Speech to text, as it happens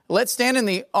Let's stand in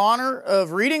the honor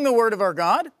of reading the Word of our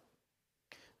God.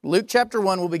 Luke chapter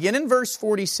 1, we'll begin in verse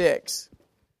 46.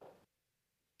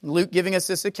 Luke giving us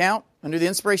this account under the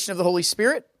inspiration of the Holy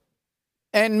Spirit.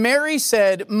 And Mary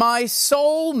said, "My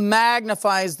soul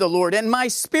magnifies the Lord, and my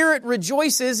spirit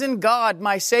rejoices in God,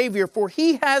 my Savior, for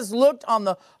He has looked on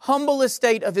the humble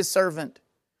estate of His servant.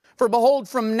 For behold,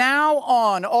 from now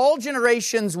on, all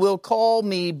generations will call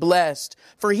me blessed.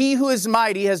 For He who is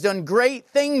mighty has done great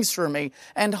things for me,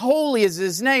 and holy is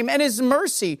His name, and His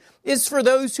mercy is for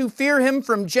those who fear Him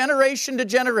from generation to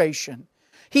generation.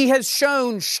 He has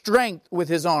shown strength with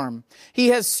His arm. He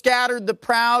has scattered the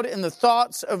proud in the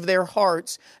thoughts of their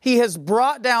hearts. He has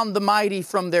brought down the mighty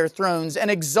from their thrones and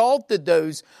exalted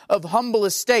those of humble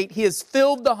estate. He has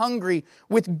filled the hungry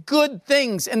with good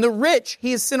things, and the rich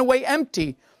He has sent away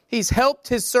empty. He's helped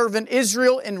His servant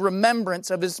Israel in remembrance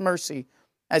of His mercy,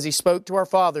 as He spoke to our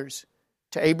fathers,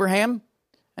 to Abraham,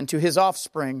 and to his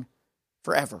offspring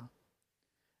forever."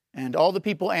 And all the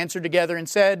people answered together and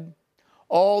said,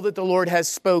 "All that the Lord has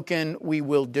spoken, we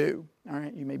will do." All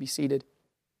right, you may be seated.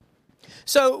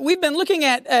 So we've been looking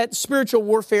at spiritual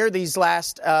warfare these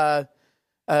last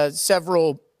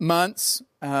several months.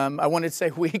 I wanted to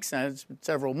say weeks, it's been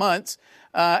several months.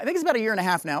 I think it's about a year and a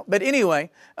half now. But anyway,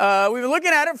 we've been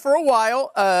looking at it for a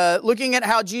while, looking at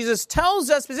how Jesus tells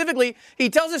us specifically, He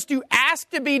tells us to ask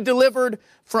to be delivered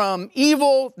from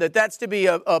evil, that's to be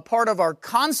a part of our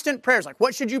constant prayers. Like,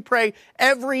 what should you pray?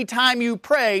 Every time you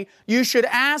pray, you should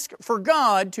ask for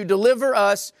God to deliver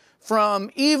us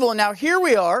from evil. Now, here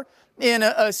we are in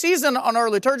a season on our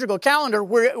liturgical calendar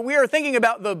where we are thinking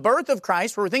about the birth of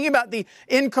Christ, we're thinking about the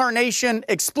incarnation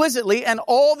explicitly and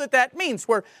all that means,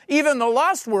 where even the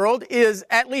lost world is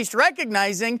at least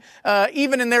recognizing,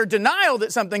 even in their denial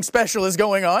that something special is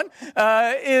going on,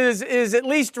 is at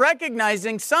least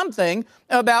recognizing something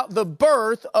about the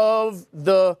birth of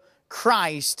the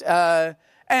Christ.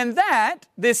 And that,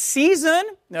 this season,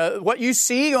 what you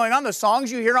see going on, the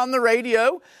songs you hear on the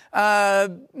radio,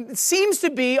 seems to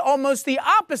be almost the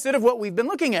opposite of what we've been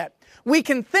looking at. We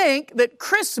can think that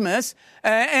Christmas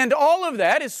and all of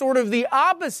that is sort of the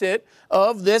opposite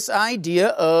of this idea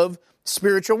of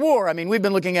spiritual war. I mean, we've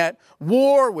been looking at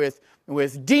war with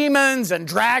demons and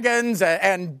dragons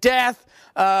and death,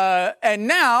 and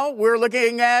now we're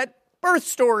looking at birth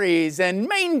stories and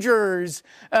mangers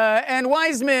and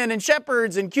wise men and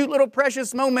shepherds and cute little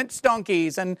precious moment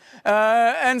donkeys and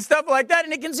stuff like that.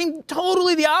 And it can seem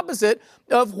totally the opposite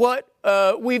of what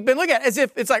we've been looking at. As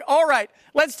if it's like, all right,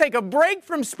 let's take a break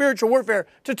from spiritual warfare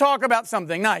to talk about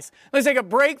something nice. Let's take a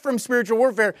break from spiritual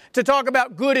warfare to talk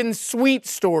about good and sweet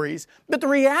stories. But the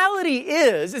reality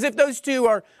is if those two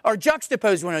are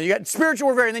juxtaposed one another. You got spiritual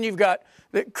warfare and then you've got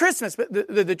Christmas. But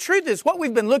the truth is, what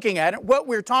we've been looking at and what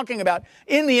we're talking about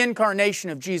in the incarnation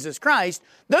of Jesus Christ,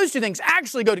 those two things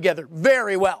actually go together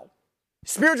very well.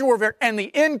 Spiritual warfare and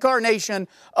the incarnation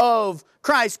of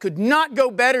Christ could not go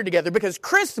better together, because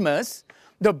Christmas,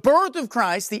 the birth of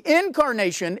Christ, the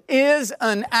incarnation, is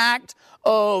an act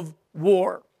of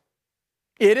war.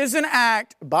 It is an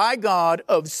act by God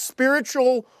of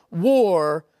spiritual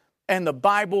war, and the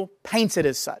Bible paints it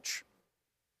as such.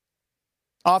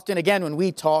 Often, again, when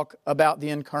we talk about the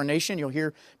incarnation, you'll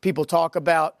hear people talk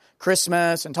about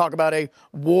Christmas and talk about a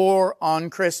war on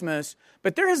Christmas.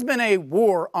 But there has been a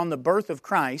war on the birth of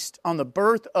Christ, on the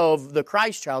birth of the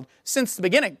Christ child, since the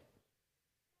beginning.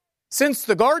 Since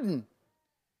the garden.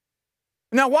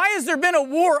 Now, why has there been a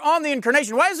war on the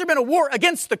incarnation? Why has there been a war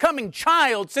against the coming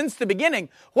child since the beginning?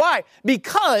 Why?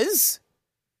 Because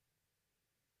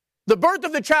the birth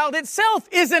of the child itself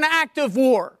is an act of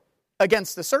war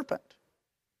against the serpent.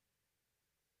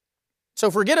 So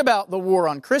forget about the war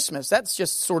on Christmas. That's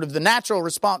just sort of the natural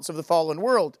response of the fallen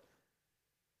world.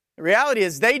 The reality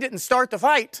is they didn't start the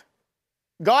fight.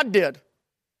 God did.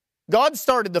 God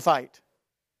started the fight.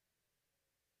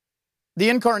 The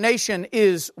incarnation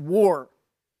is war.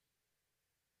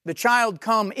 The child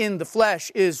come in the flesh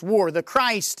is war. The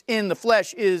Christ in the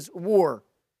flesh is war.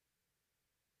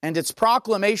 And its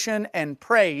proclamation and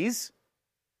praise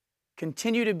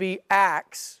continue to be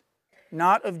acts,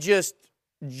 not of just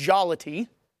jollity,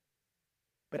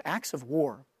 but acts of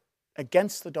war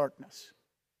against the darkness.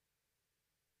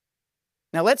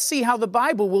 Now let's see how the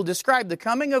Bible will describe the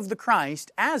coming of the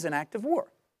Christ as an act of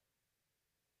war.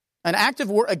 An act of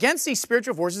war against these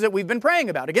spiritual forces that we've been praying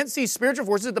about. Against these spiritual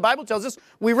forces that the Bible tells us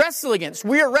we wrestle against.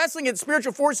 We are wrestling against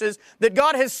spiritual forces that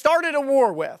God has started a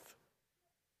war with.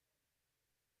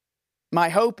 My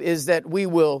hope is that we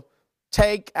will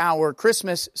take our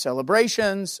Christmas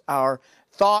celebrations, our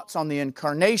thoughts on the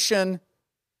incarnation,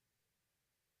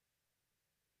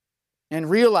 and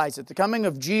realize that the coming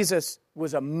of Jesus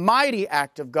was a mighty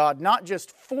act of God, not just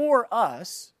for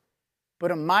us, but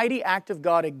a mighty act of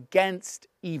God against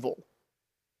evil.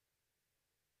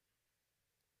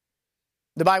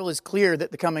 The Bible is clear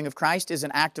that the coming of Christ is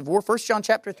an act of war. 1 John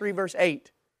chapter 3, verse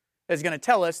 8 is going to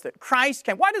tell us that Christ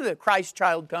came. Why did the Christ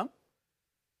child come?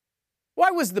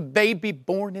 Why was the baby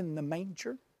born in the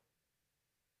manger?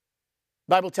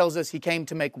 The Bible tells us he came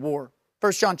to make war.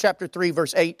 1 John chapter 3,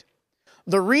 verse 8.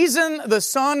 The reason the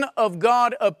Son of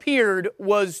God appeared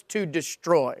was to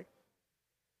destroy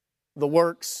the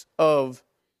works of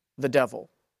the devil.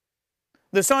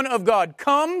 The Son of God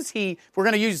comes. If we're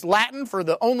going to use Latin for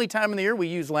the only time in the year we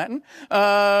use Latin.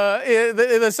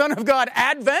 The Son of God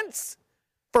advents.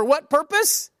 For what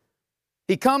purpose?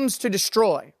 He comes to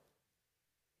destroy.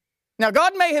 Now,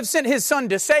 God may have sent His Son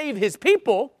to save His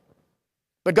people,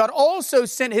 but God also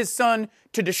sent His Son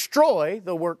to destroy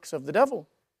the works of the devil.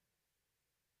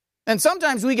 And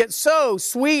sometimes we get so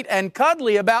sweet and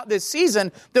cuddly about this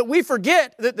season that we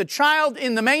forget that the child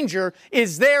in the manger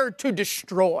is there to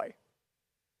destroy.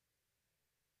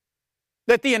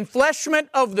 That the enfleshment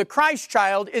of the Christ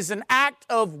child is an act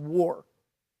of war.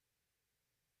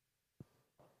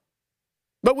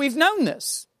 But we've known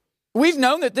this. We've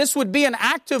known that this would be an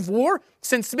act of war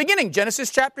since the beginning. Genesis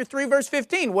chapter 3, verse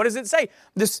 15. What does it say?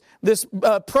 This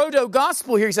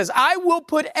proto-gospel here, he says, I will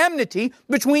put enmity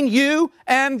between you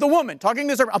and the woman. Talking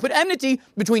to the serpent. I'll put enmity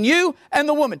between you and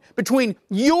the woman. Between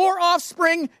your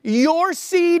offspring, your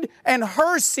seed, and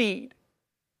her seed.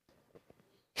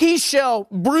 He shall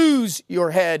bruise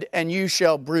your head, and you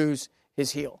shall bruise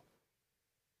his heel.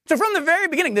 So from the very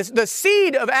beginning, the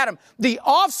seed of Adam, the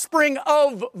offspring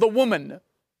of the woman,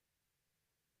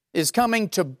 is coming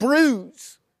to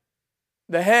bruise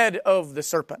the head of the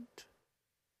serpent,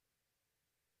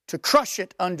 to crush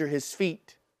it under his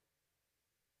feet.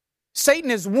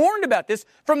 Satan is warned about this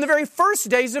from the very first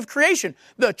days of creation.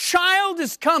 The child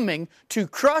is coming to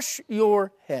crush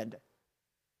your head.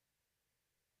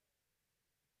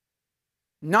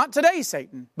 Not today,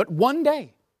 Satan, but one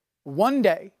day. One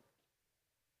day.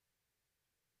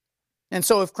 And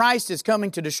so if Christ is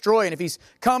coming to destroy, and if He's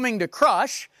coming to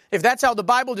crush, if that's how the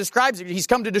Bible describes it, He's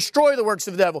come to destroy the works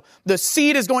of the devil. The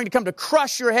seed is going to come to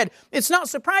crush your head. It's not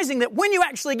surprising that when you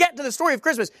actually get to the story of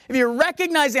Christmas, if you're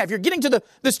recognizing that, if you're getting to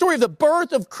the story of the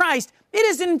birth of Christ, it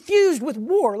is infused with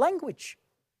war language.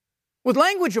 With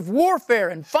language of warfare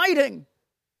and fighting.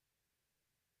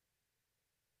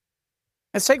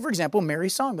 Let's take, for example,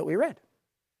 Mary's song that we read.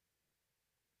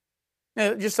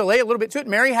 Now, just to lay a little bit to it,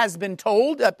 Mary has been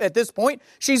told, at this point,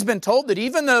 she's been told that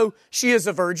even though she is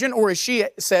a virgin, or as she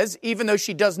says, even though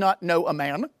she does not know a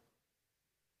man,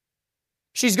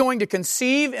 she's going to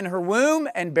conceive in her womb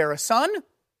and bear a son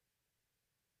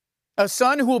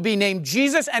who will be named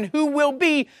Jesus and who will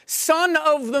be Son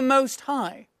of the Most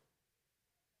High.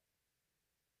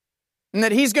 And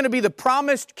that He's going to be the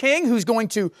promised king who's going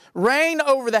to reign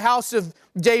over the house of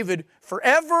David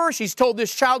forever. She's told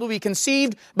this child will be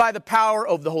conceived by the power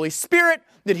of the Holy Spirit,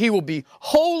 that He will be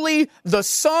holy, the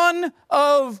Son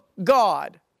of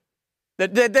God.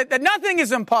 That nothing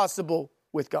is impossible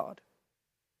with God.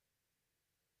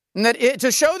 And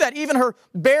to show that even her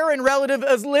barren relative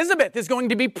Elizabeth is going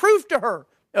to be proof to her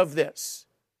of this.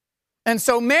 And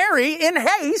so Mary, in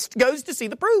haste, goes to see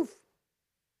the proof.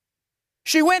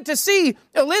 She went to see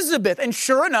Elizabeth, and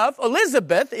sure enough,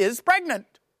 Elizabeth is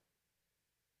pregnant.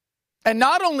 And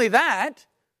not only that,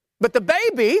 but the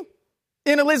baby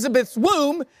in Elizabeth's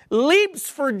womb leaps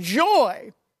for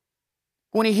joy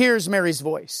when he hears Mary's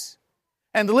voice.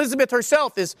 And Elizabeth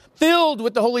herself is filled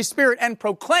with the Holy Spirit and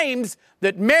proclaims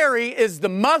that Mary is the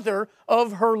mother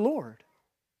of her Lord.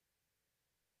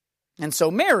 And so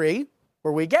Mary,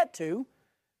 where we get to,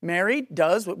 Mary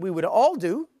does what we would all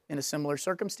do in a similar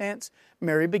circumstance.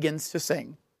 Mary begins to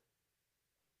sing.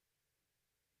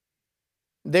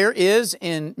 There is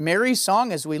in Mary's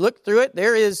song, as we look through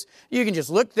it, you can just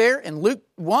look there in Luke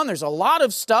 1, there's a lot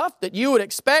of stuff that you would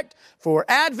expect for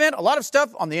Advent, a lot of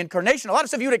stuff on the Incarnation, a lot of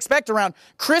stuff you would expect around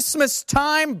Christmas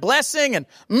time, blessing and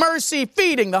mercy,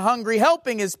 feeding the hungry,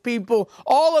 helping His people,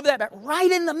 all of that. But right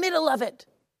in the middle of it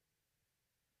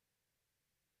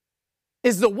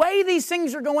is the way these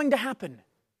things are going to happen.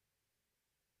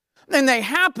 And they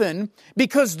happen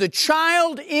because the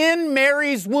child in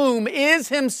Mary's womb is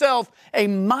himself a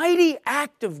mighty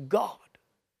act of God.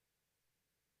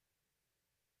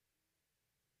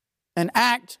 An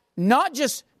act not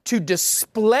just to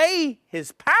display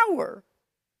His power,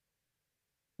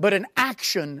 but an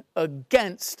action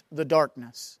against the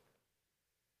darkness.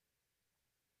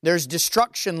 There's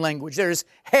destruction language. There's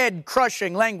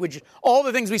head-crushing language. All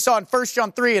the things we saw in 1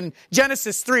 John 3 and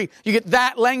Genesis 3, you get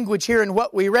that language here in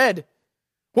what we read.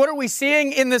 What are we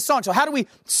seeing in this song? So how do we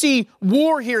see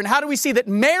war here? And how do we see that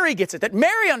Mary gets it? That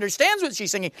Mary understands what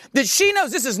she's singing. That she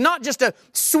knows this is not just a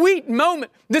sweet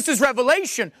moment. This is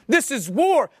revelation. This is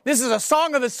war. This is a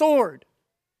song of the sword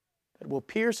that will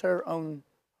pierce her own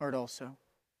heart also.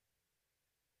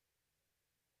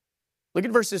 Look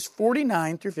at verses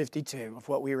 49 through 52 of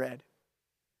what we read.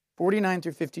 49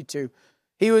 through 52.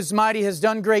 He who is mighty has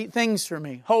done great things for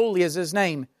me. Holy is his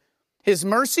name. His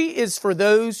mercy is for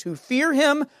those who fear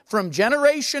him from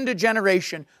generation to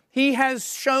generation. He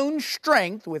has shown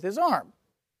strength with his arm.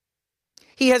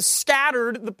 He has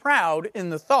scattered the proud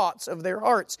in the thoughts of their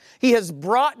hearts. He has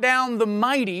brought down the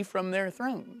mighty from their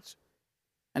thrones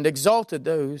and exalted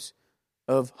those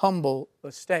of humble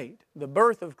estate. The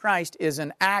birth of Christ is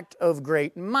an act of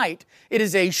great might. It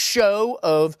is a show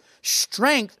of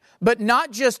strength, but not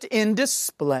just in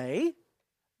display.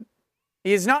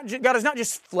 God is not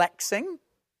just flexing,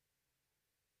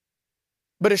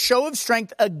 but a show of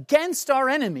strength against our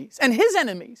enemies and his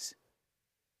enemies,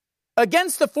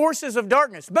 against the forces of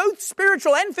darkness, both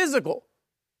spiritual and physical.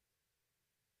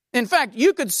 In fact,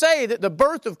 you could say that the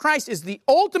birth of Christ is the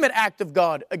ultimate act of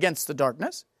God against the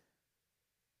darkness,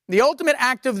 the ultimate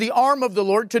act of the arm of the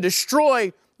Lord to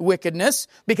destroy wickedness,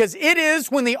 because it is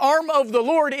when the arm of the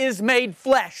Lord is made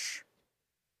flesh,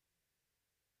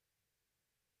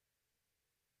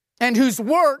 and whose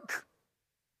work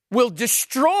will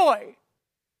destroy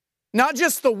not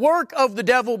just the work of the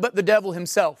devil, but the devil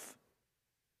himself,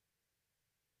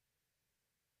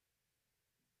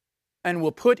 and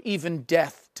will put even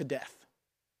death to death.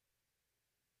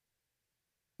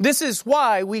 This is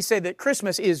why we say that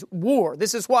Christmas is war.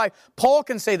 This is why Paul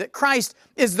can say that Christ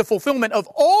is the fulfillment of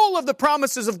all of the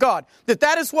promises of God.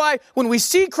 That is why when we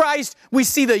see Christ, we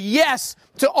see the yes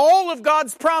to all of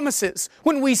God's promises.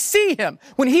 When we see him,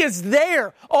 when he is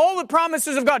there, all the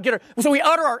promises of God get her. So we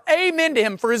utter our amen to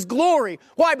him for his glory.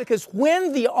 Why? Because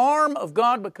when the arm of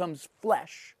God becomes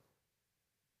flesh,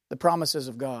 the promises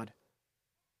of God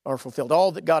are fulfilled.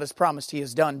 All that God has promised he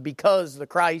has done because the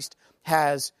Christ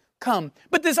has come.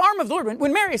 But this arm of the Lord,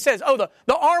 when Mary says, oh,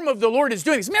 the arm of the Lord is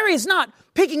doing this, Mary is not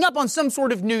picking up on some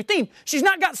sort of new theme. She's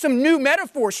not got some new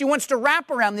metaphor she wants to wrap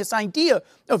around this idea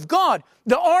of God.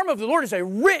 The arm of the Lord is a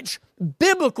rich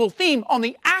biblical theme on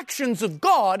the actions of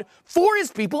God for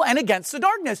his people and against the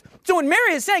darkness. So when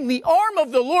Mary is saying the arm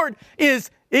of the Lord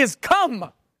is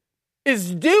come,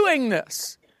 is doing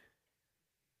this,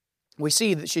 we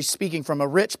see that she's speaking from a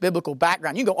rich biblical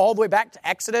background. You can go all the way back to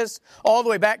Exodus, all the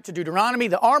way back to Deuteronomy.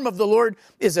 The arm of the Lord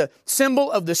is a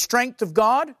symbol of the strength of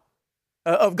God,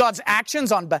 of God's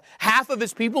actions on behalf of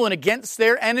his people and against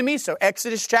their enemies. So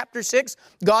Exodus chapter 6,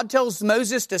 God tells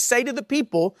Moses to say to the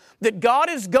people that God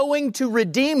is going to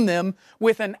redeem them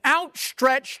with an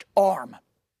outstretched arm.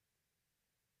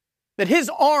 That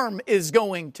his arm is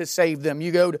going to save them.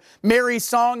 You go to Mary's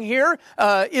song here,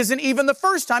 isn't even the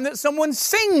first time that someone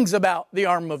sings about the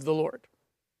arm of the Lord.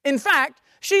 In fact,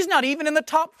 she's not even in the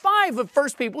top 5 of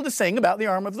first people to sing about the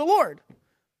arm of the Lord.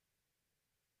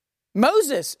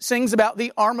 Moses sings about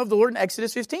the arm of the Lord in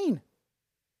Exodus 15.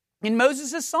 In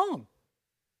Moses' song.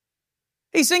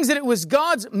 He sings that it was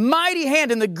God's mighty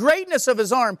hand and the greatness of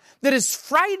his arm that has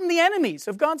frightened the enemies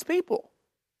of God's people.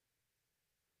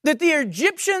 That the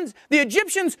Egyptians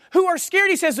who are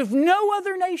scared, he says, of no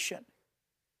other nation.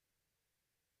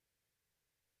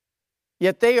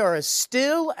 Yet they are as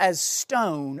still as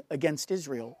stone against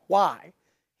Israel. Why?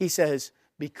 He says,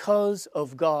 because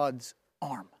of God's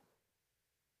arm.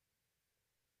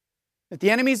 That the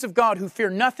enemies of God who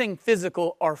fear nothing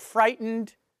physical are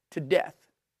frightened to death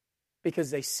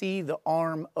because they see the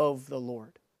arm of the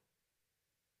Lord.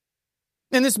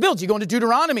 And this builds. You go into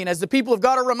Deuteronomy, and as the people of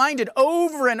God are reminded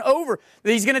over and over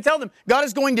that he's going to tell them, God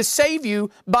is going to save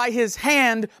you by his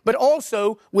hand, but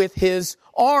also with his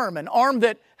arm, an arm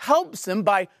that helps them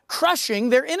by crushing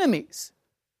their enemies,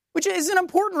 which is an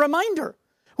important reminder.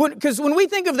 Because when we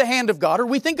think of the hand of God, or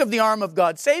we think of the arm of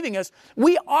God saving us,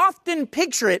 we often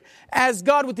picture it as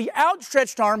God with the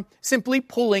outstretched arm simply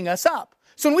pulling us up.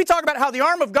 So when we talk about how the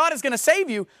arm of God is going to save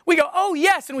you, we go, oh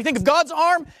yes, and we think of God's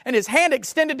arm and his hand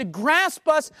extended to grasp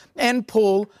us and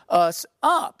pull us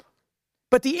up.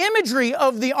 But the imagery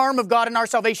of the arm of God in our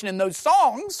salvation in those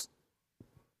songs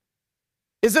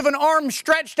is of an arm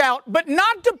stretched out, but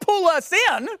not to pull us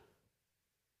in,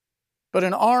 but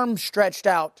an arm stretched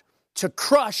out to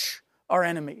crush our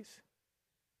enemies.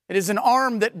 It is an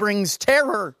arm that brings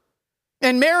terror.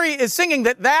 And Mary is singing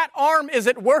that arm is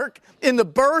at work in the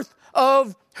birth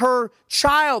of her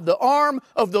child, the arm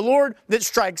of the Lord that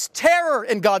strikes terror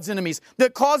in God's enemies,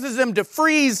 that causes them to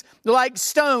freeze like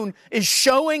stone, is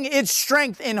showing its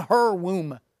strength in her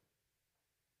womb.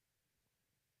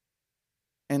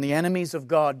 And the enemies of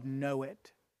God know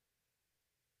it.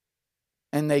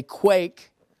 And they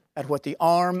quake at what the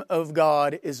arm of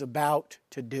God is about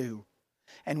to do.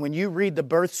 And when you read the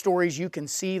birth stories, you can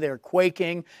see they're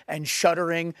quaking and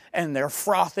shuddering and they're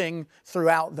frothing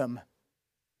throughout them.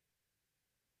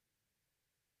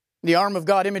 The arm of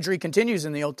God imagery continues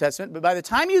in the Old Testament, but by the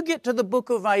time you get to the book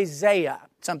of Isaiah,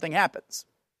 something happens.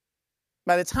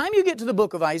 By the time you get to the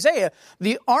book of Isaiah,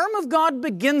 the arm of God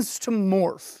begins to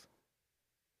morph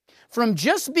from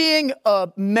just being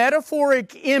a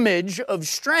metaphoric image of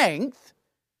strength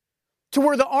to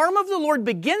where the arm of the Lord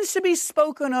begins to be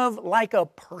spoken of like a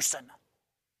person.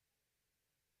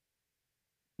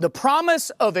 The promise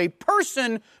of a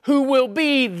person who will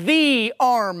be the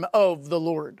arm of the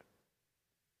Lord.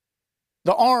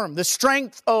 The arm, the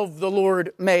strength of the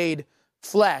Lord made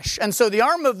flesh. And so the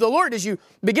arm of the Lord, as you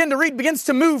begin to read, begins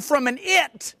to move from an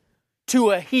it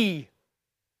to a he.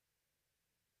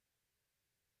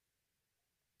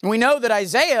 We know that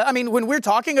Isaiah, when we're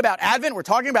talking about Advent, we're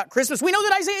talking about Christmas, we know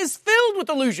that Isaiah is filled with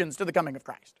allusions to the coming of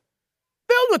Christ.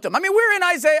 Filled with them. We're in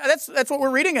Isaiah, that's what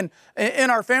we're reading in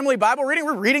our family Bible reading.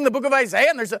 We're reading the book of Isaiah,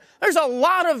 and there's a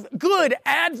lot of good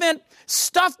Advent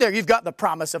stuff there. You've got the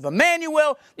promise of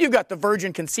Emmanuel, you've got the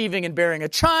virgin conceiving and bearing a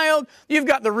child, you've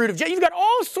got the root of Jesse, you've got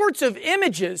all sorts of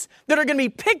images that are going to be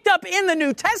picked up in the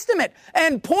New Testament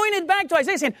and pointed back to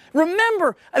Isaiah, saying,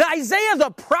 remember, Isaiah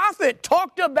the prophet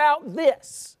talked about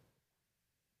this.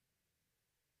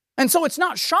 And so it's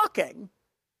not shocking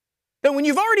that when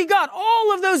you've already got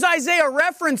all of those Isaiah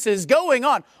references going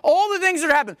on, all the things that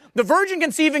are happening, the virgin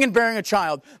conceiving and bearing a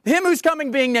child, him who's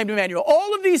coming being named Emmanuel,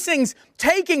 all of these things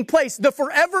taking place, the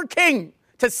forever king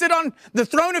to sit on the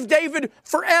throne of David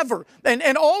forever.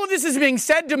 And all of this is being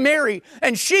said to Mary,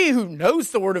 and she who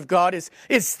knows the word of God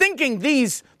is thinking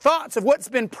these thoughts of what's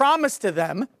been promised to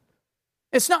them.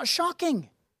 It's not shocking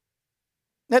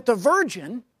that the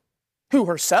virgin, who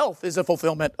herself is a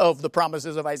fulfillment of the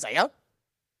promises of Isaiah,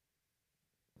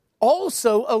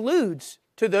 also alludes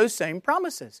to those same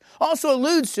promises, also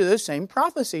alludes to those same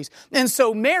prophecies. And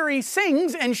so Mary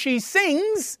sings, and she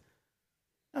sings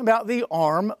about the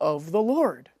arm of the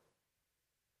Lord.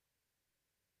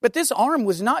 But this arm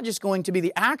was not just going to be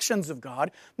the actions of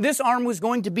God. This arm was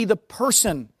going to be the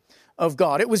person of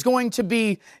God. It was going to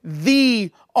be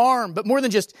the arm, but more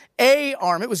than just a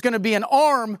arm. It was going to be an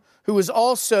arm who was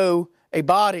also a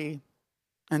body.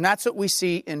 And that's what we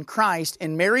see in Christ.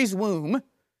 In Mary's womb,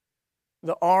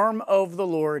 the arm of the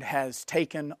Lord has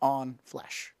taken on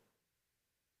flesh.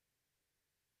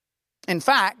 In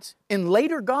fact, in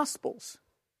later Gospels,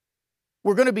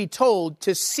 we're going to be told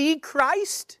to see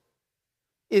Christ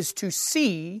is to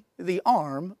see the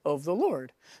arm of the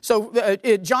Lord. So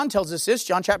John tells us this,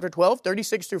 John chapter 12,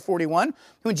 36 through 41.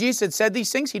 When Jesus had said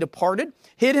these things, he departed,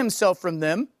 hid himself from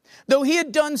them. Though he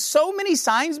had done so many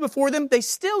signs before them, they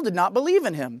still did not believe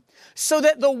in him, so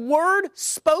that the word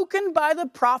spoken by the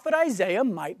prophet Isaiah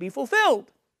might be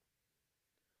fulfilled.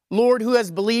 Lord, who has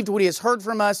believed what he has heard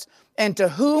from us, and to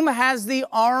whom has the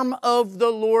arm of the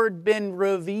Lord been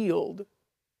revealed?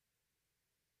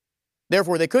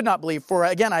 Therefore they could not believe, for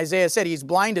again Isaiah said, he's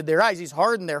blinded their eyes, he's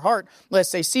hardened their heart,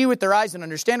 lest they see with their eyes and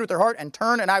understand with their heart and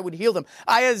turn, and I would heal them.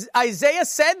 Isaiah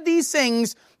said these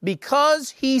things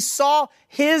because he saw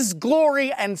his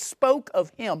glory and spoke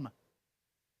of him.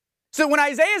 So when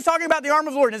Isaiah is talking about the arm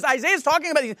of the Lord, as Isaiah is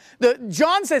talking about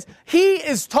John says he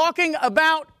is talking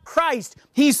about Christ.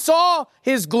 He saw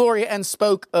his glory and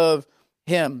spoke of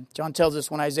him. John tells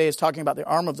us when Isaiah is talking about the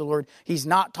arm of the Lord, he's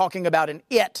not talking about an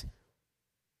it.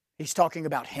 He's talking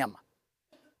about him.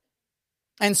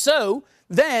 And so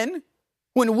then,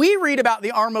 when we read about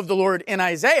the arm of the Lord in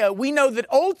Isaiah, we know that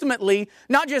ultimately,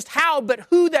 not just how, but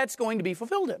who that's going to be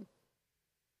fulfilled in.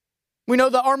 We know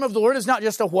the arm of the Lord is not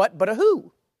just a what, but a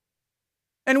who.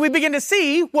 And we begin to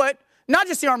see what not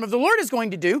just the arm of the Lord is going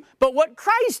to do, but what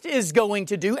Christ is going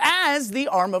to do as the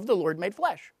arm of the Lord made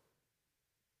flesh.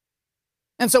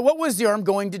 And so what was the arm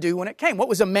going to do when it came? What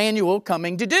was Emmanuel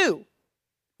coming to do?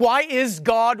 Why is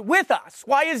God with us?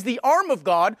 Why is the arm of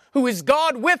God, who is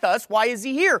God with us, why is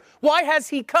he here? Why has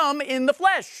he come in the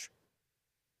flesh?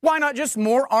 Why not just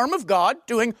more arm of God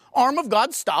doing arm of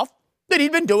God stuff that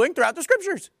he'd been doing throughout the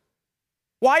scriptures?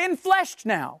 Why enfleshed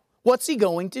now? What's he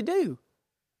going to do?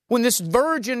 When this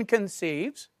virgin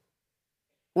conceives,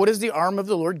 what is the arm of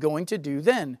the Lord going to do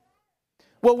then?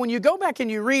 Well, when you go back and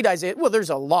you read Isaiah, well,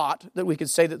 there's a lot that we could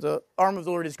say that the arm of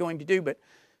the Lord is going to do, but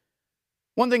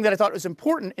One thing that I thought was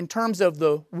important in terms of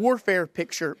the warfare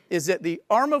picture is that the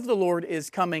arm of the Lord is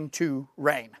coming to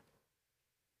reign.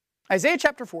 Isaiah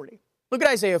chapter 40. Look at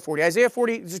Isaiah 40. Isaiah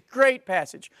 40 is a great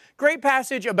passage. Great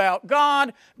passage about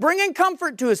God bringing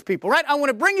comfort to His people, right? I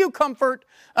want to bring you comfort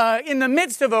in the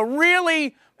midst of a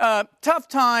really tough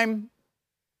time.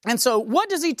 And so what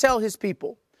does He tell His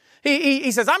people? He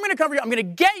says, I'm going to cover you. I'm going to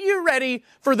get you ready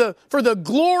for the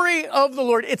glory of the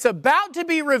Lord. It's about to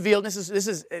be revealed. This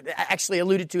is actually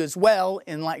alluded to as well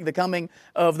in like the coming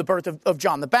of the birth of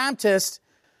John the Baptist.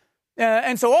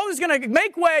 And so all is going to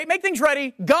make things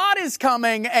ready. God is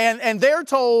coming, and they're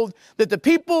told that the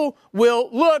people will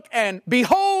look and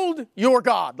behold your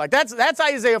God. Like that's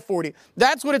Isaiah 40.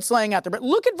 That's what it's laying out there. But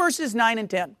look at verses 9 and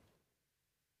 10.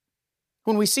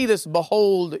 When we see this,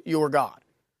 behold your God.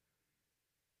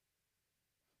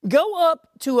 Go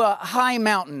up to a high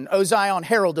mountain, O Zion,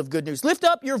 herald of good news. Lift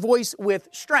up your voice with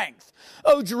strength,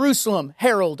 O Jerusalem,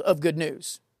 herald of good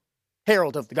news,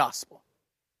 herald of the gospel.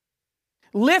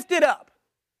 Lift it up.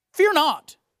 Fear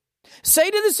not. Say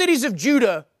to the cities of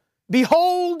Judah,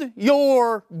 behold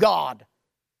your God.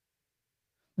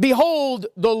 Behold,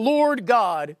 the Lord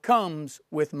God comes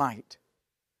with might,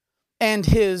 and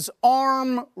His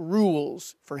arm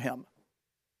rules for Him.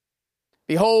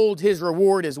 Behold, His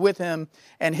reward is with Him,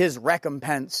 and His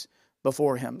recompense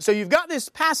before Him. So you've got this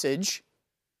passage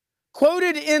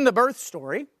quoted in the birth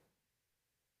story,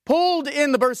 pulled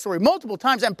in the birth story multiple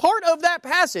times, and part of that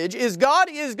passage is God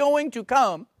is going to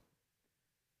come,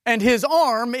 and His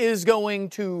arm is going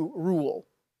to rule.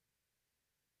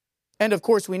 And of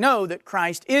course we know that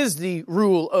Christ is the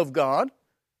rule of God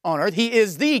on earth. He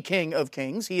is the King of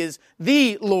kings. He is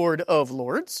the Lord of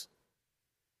lords.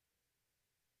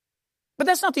 But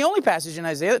that's not the only passage in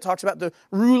Isaiah that talks about the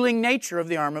ruling nature of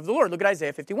the arm of the Lord. Look at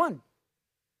Isaiah 51.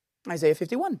 Isaiah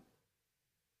 51.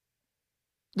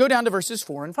 Go down to verses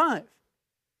 4 and 5. It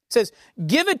says,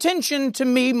 give attention to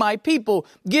me, my people.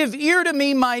 Give ear to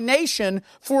me, my nation.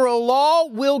 For a law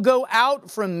will go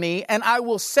out from me, and I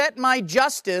will set my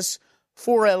justice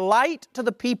for a light to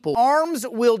the people. Arms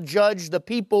will judge the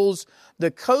peoples. The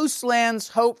coastlands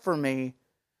hope for me,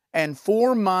 and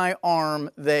for my arm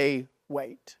they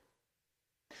wait.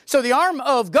 So the arm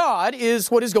of God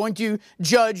is what is going to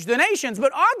judge the nations.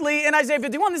 But oddly, in Isaiah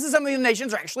 51, this is something the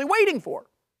nations are actually waiting for.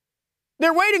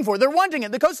 They're waiting for it. They're wanting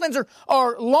it. The coastlands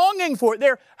are longing for it.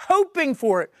 They're hoping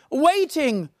for it,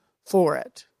 waiting for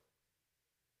it.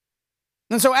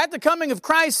 And so at the coming of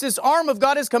Christ, this arm of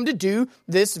God has come to do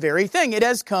this very thing. It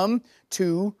has come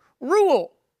to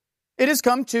rule. It has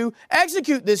come to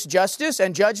execute this justice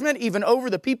and judgment even over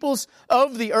the peoples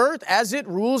of the earth as it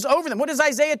rules over them. What does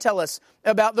Isaiah tell us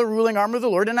about the ruling arm of the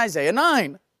Lord in Isaiah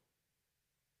 9?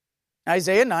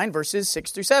 Isaiah 9, verses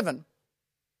 6 through 7.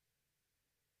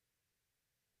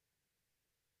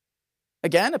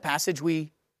 Again, a passage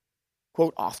we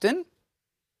quote often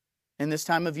in this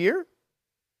time of year.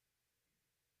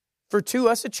 For to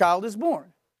us a child is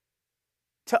born,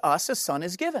 to us a son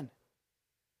is given,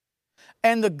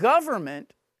 and the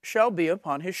government shall be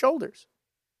upon His shoulders.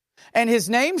 And His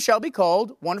name shall be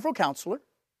called Wonderful Counselor,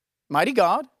 Mighty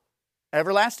God,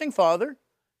 Everlasting Father,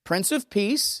 Prince of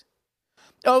Peace.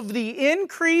 Of the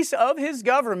increase of His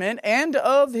government and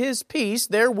of His peace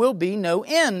there will be no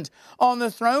end. On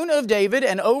the throne of David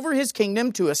and over His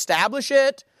kingdom, to establish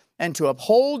it and to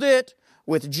uphold it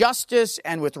with justice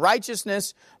and with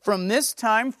righteousness from this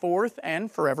time forth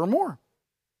and forevermore.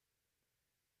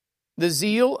 The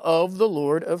zeal of the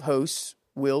Lord of hosts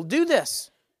will do this.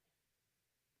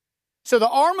 So the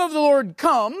arm of the Lord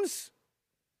comes.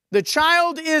 The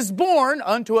child is born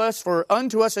unto us, for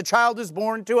unto us a child is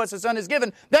born, to us a son is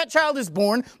given. That child is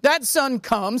born, that son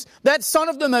comes, that Son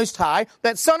of the Most High,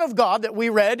 that Son of God that we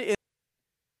read in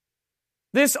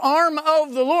this arm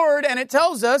of the Lord, and it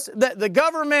tells us that the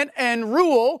government and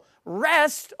rule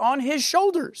rest on His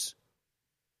shoulders.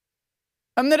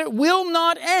 And that it will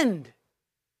not end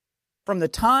from the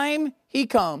time He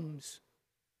comes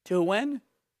to when?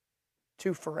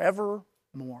 To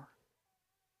forevermore.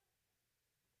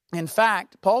 In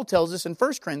fact, Paul tells us in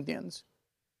 1 Corinthians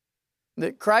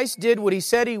that Christ did what He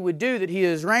said He would do, that He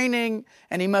is reigning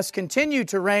and He must continue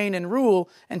to reign and rule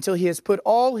until He has put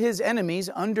all His enemies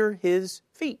under His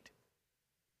feet.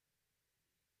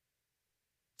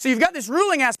 So you've got this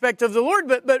ruling aspect of the Lord,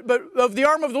 but of the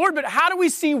arm of the Lord, but how do we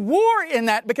see war in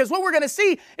that? Because what we're going to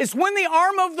see is when the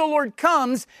arm of the Lord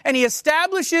comes and He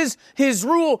establishes His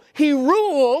rule, He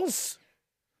rules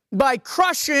by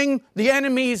crushing the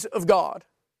enemies of God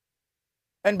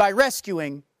and by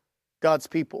rescuing God's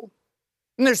people.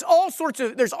 And there's all sorts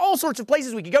of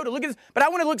places we could go to look at this, but I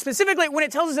want to look specifically at when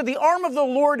it tells us that the arm of the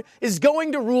Lord is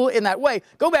going to rule in that way.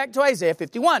 Go back to Isaiah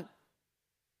 51.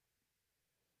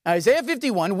 Isaiah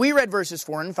 51, we read verses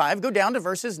 4 and 5. Go down to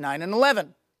verses 9 and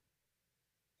 11.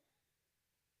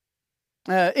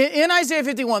 In Isaiah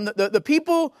 51, the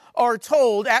people are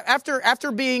told,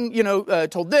 after being,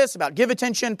 told this about give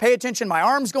attention, pay attention, my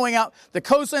arm's going out, the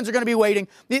coastlands are going to be waiting.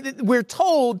 We're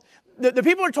told, the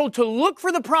people are told to look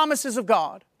for the promises of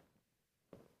God.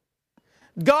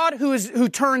 God who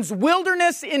turns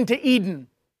wilderness into Eden.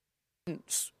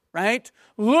 Right?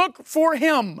 Look for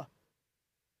Him.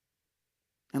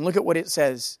 And look at what it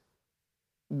says,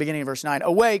 beginning of verse 9.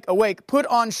 Awake, awake, put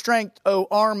on strength, O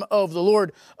arm of the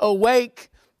Lord. Awake,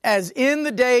 as in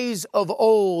the days of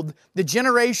old, the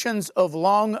generations of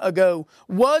long ago.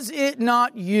 Was it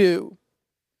not you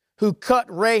who cut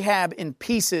Rahab in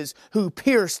pieces, who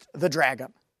pierced the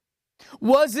dragon?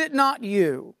 Was it not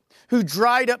you who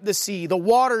dried up the sea, the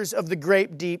waters of the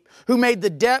great deep, who made the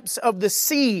depths of the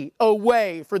sea a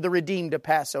way for the redeemed to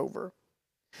pass over?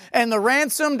 And the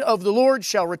ransomed of the Lord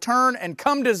shall return and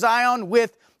come to Zion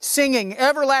with singing.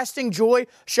 Everlasting joy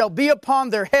shall be upon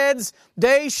their heads.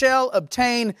 They shall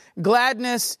obtain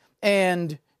gladness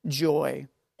and joy.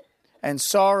 And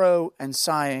sorrow and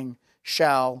sighing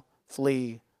shall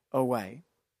flee away.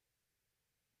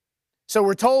 So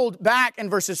we're told back in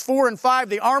verses 4 and 5,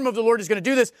 the arm of the Lord is going to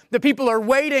do this. The people are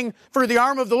waiting for the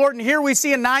arm of the Lord. And here we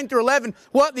see in 9 through 11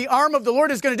 what the arm of the Lord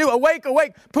is going to do. Awake,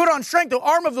 awake, put on strength, the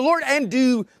arm of the Lord, and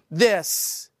do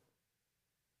this.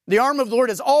 The arm of the Lord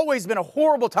has always been a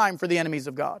horrible time for the enemies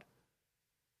of God,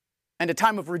 and a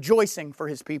time of rejoicing for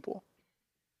His people.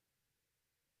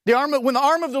 When the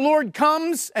arm of the Lord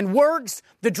comes and works,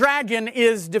 the dragon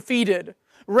is defeated.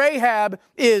 Rahab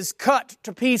is cut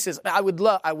to pieces. I would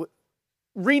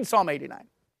read Psalm 89.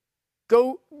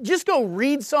 Go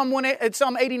read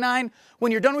Psalm 89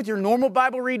 when you're done with your normal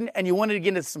Bible reading and you wanted to get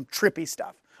into some trippy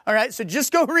stuff. All right, so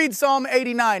just go read Psalm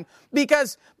 89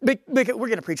 because we're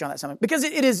going to preach on that something. Because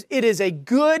it is a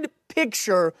good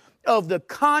picture of the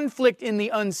conflict in the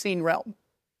unseen realm.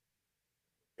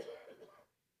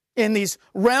 In these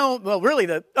realms, well, really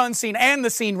the unseen and the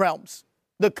seen realms.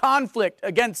 The conflict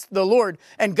against the Lord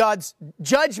and God's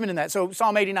judgment in that. So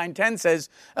Psalm 89:10 says,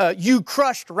 you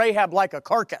crushed Rahab like a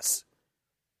carcass.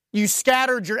 You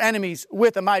scattered your enemies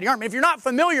with a mighty arm. If you're not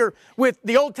familiar with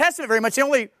the Old Testament very much, the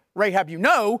only Rahab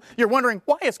you're wondering,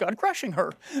 why is God crushing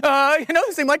her?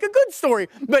 It seemed like a good story.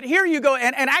 But here you go,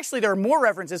 and actually there are more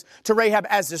references to Rahab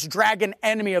as this dragon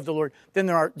enemy of the Lord than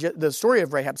there are the story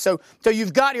of Rahab. So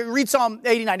you've got, read Psalm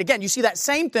 89 again, you see that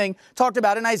same thing talked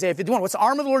about in Isaiah 51. What's the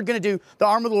arm of the Lord going to do? The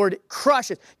arm of the Lord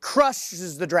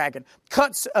crushes the dragon,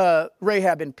 cuts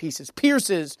Rahab in pieces,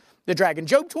 pierces the dragon.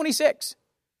 Job 26,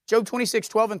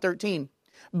 12 and 13.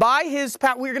 By His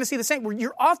power, we're going to see the same.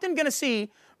 You're often going to see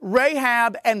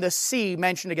Rahab and the sea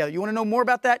mentioned together. You want to know more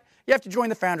about that? You have to join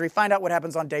the Foundry. Find out what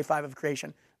happens on day 5 of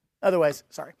creation. Otherwise,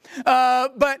 sorry.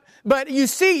 But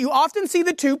you often see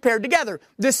the two paired together.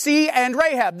 The sea and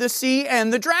Rahab, the sea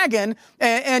and the dragon.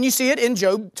 And you see it in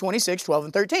Job 26, 12,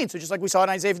 and 13. So just like we saw in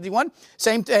Isaiah 51,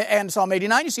 and Psalm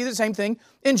 89, you see the same thing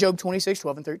in Job 26,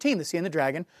 12, and 13. The sea and the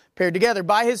dragon paired together.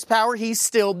 By His power, He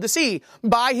stilled the sea.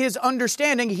 By His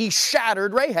understanding, He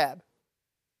shattered Rahab.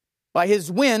 By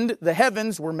His wind, the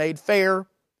heavens were made fair.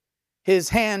 His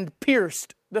hand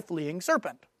pierced the fleeing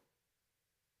serpent.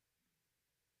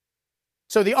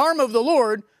 So the arm of the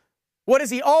Lord, what has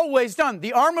He always done?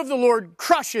 The arm of the Lord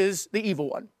crushes the evil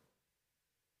one.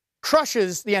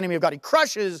 Crushes the enemy of God. He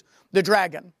crushes the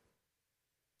dragon.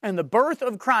 And the birth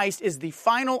of Christ is the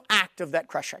final act of that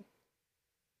crushing.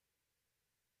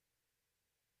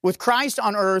 With Christ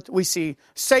on earth, we see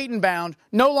Satan bound,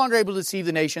 no longer able to deceive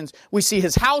the nations. We see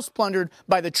his house plundered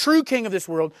by the true king of this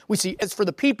world. We see as for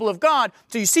the people of God.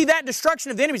 So you see that destruction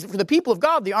of the enemies. For the people of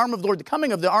God, the arm of the Lord, the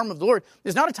coming of the arm of the Lord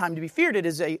is not a time to be feared. It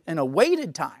is an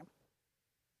awaited time.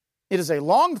 It is a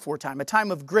longed for time, a time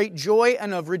of great joy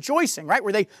and of rejoicing, right?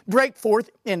 Where they break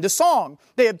forth into song.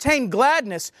 They obtain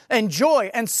gladness and joy,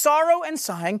 and sorrow and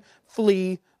sighing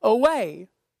flee away.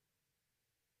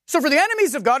 So for the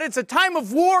enemies of God, it's a time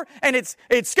of war, and it's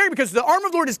scary because the arm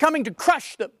of the Lord is coming to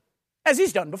crush them, as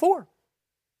He's done before.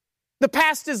 The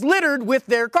past is littered with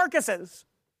their carcasses.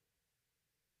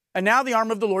 And now the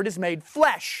arm of the Lord is made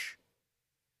flesh.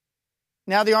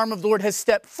 Now the arm of the Lord has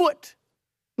stepped foot,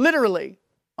 literally,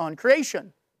 on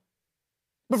creation.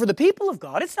 But for the people of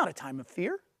God, it's not a time of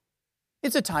fear.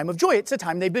 It's a time of joy. It's a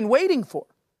time they've been waiting for.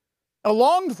 A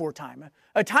longed for time.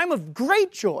 A time of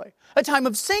great joy. A time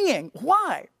of singing.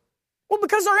 Why? Well,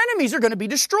 because our enemies are going to be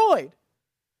destroyed.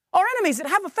 Our enemies that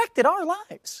have affected our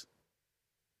lives.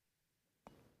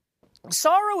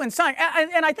 Sorrow and sighing.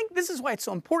 And I think this is why it's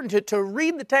so important to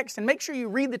read the text and make sure you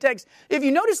read the text. If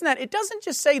you notice in that, it doesn't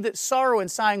just say that sorrow and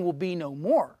sighing will be no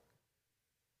more.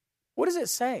 What does it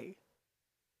say?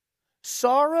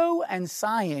 Sorrow and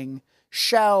sighing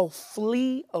shall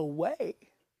flee away.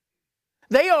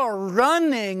 They are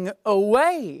running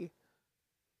away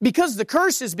because the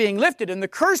curse is being lifted, and the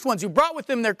cursed ones who brought with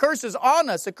them their curses on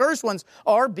us, the cursed ones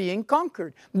are being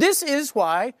conquered. This is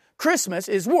why Christmas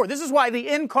is war. This is why the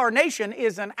incarnation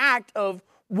is an act of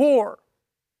war.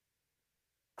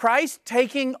 Christ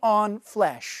taking on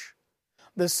flesh,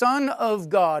 the Son of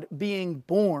God being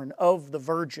born of the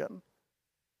Virgin,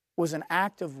 was an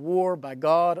act of war by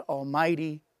God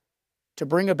Almighty to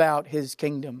bring about His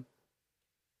kingdom.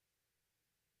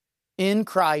 In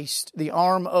Christ, the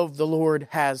arm of the Lord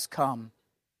has come,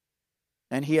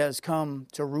 and He has come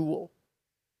to rule.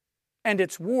 And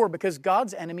it's war because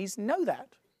God's enemies know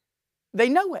that. They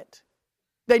know it.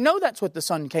 They know that's what the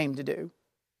Son came to do.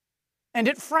 And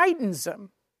it frightens them.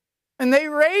 And they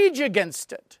rage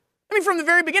against it. I mean, from the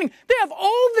very beginning, they have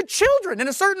all the children in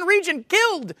a certain region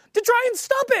killed to try and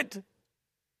stop it.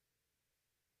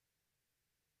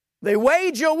 They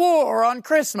wage a war on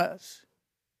Christmas.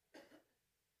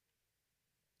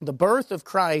 The birth of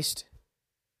Christ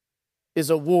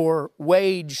is a war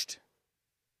waged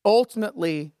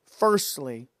ultimately,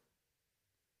 firstly,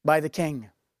 by the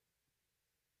King.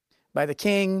 By the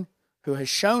King who has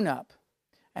shown up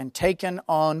and taken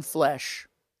on flesh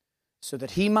so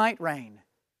that He might reign,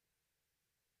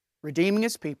 redeeming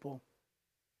His people,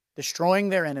 destroying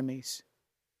their enemies,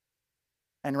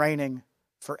 and reigning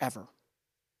forever.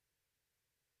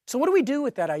 So what do we do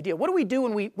with that idea? What do we do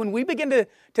when we begin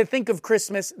to think of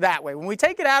Christmas that way? When we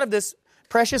take it out of this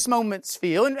precious moments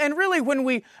feel, and really when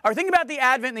we are thinking about the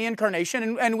Advent and the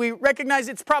Incarnation, and we recognize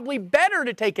it's probably better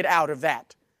to take it out of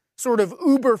that sort of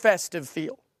uber festive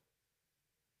feel.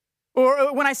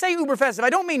 Or when I say uber festive, I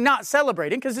don't mean not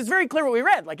celebrating, because it's very clear what we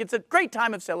read. Like, it's a great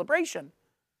time of celebration.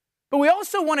 But we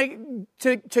also want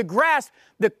to grasp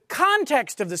the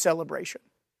context of the celebration,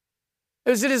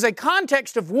 as it is a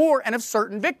context of war and of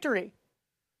certain victory.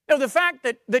 You know, the fact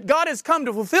that God has come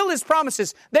to fulfill His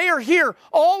promises, they are here.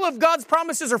 All of God's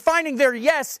promises are finding their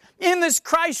yes in this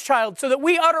Christ child, so that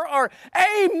we utter our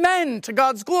amen to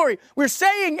God's glory. We're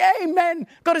saying amen.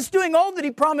 God is doing all that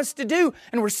He promised to do,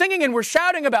 and we're singing and we're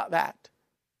shouting about that.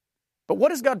 But what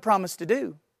does God promise to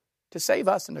do? To save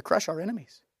us and to crush our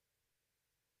enemies.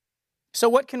 So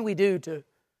what can we do to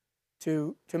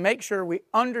make sure we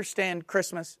understand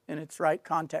Christmas in its right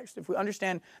context? If we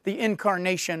understand the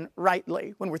incarnation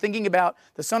rightly, when we're thinking about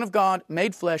the Son of God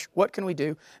made flesh, what can we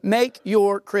do? Make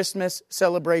your Christmas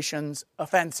celebrations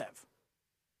offensive.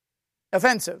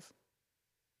 Offensive.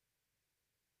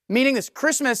 Meaning this,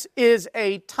 Christmas is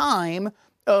a time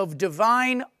of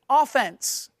divine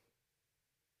offense.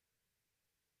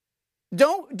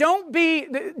 Don't be,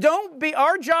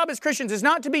 our job as Christians is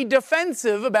not to be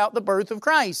defensive about the birth of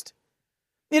Christ.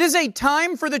 It is a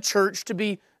time for the church to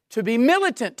be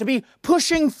militant, to be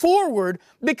pushing forward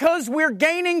because we're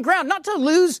gaining ground, not to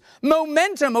lose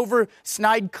momentum over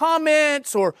snide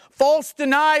comments or false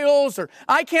denials or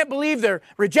I can't believe they're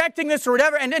rejecting this or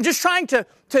whatever, and just trying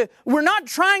we're not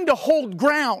trying to hold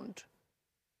ground.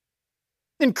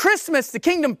 In Christmas, the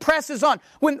kingdom presses on.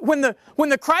 When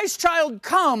the Christ child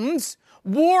comes,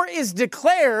 war is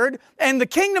declared, and the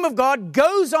kingdom of God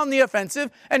goes on the offensive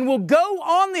and will go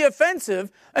on the offensive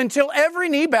until every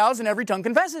knee bows and every tongue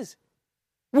confesses.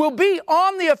 We'll be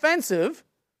on the offensive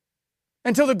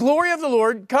until the glory of the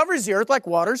Lord covers the earth like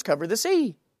waters cover the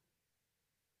sea.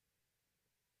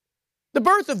 The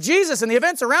birth of Jesus and the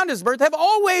events around His birth have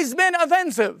always been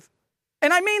offensive.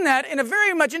 And I mean that in a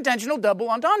very much intentional double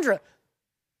entendre.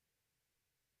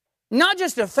 Not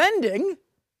just offending,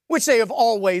 which they have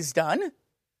always done.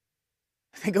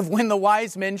 Think of when the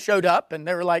wise men showed up and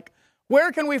they were like,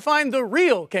 where can we find the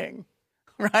real king?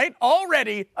 Right?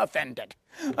 Already offended.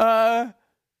 Not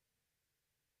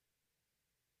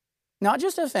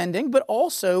just offending, but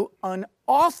also an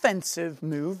offensive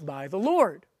move by the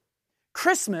Lord.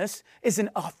 Christmas is an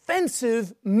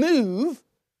offensive move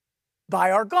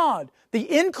by our God.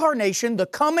 The incarnation, the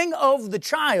coming of the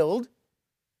child,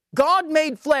 God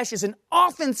made flesh, is an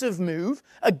offensive move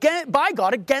by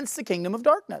God against the kingdom of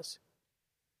darkness.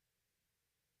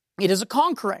 It is a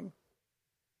conquering.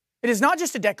 It is not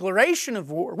just a declaration of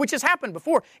war, which has happened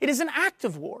before. It is an act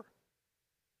of war.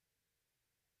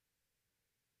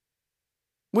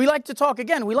 We like to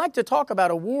talk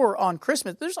about a war on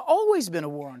Christmas. There's always been a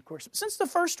war on Christmas, since the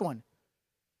first one.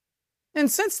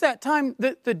 And since that time,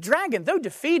 the dragon, though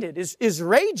defeated, is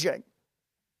raging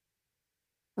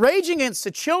raging against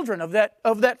the children of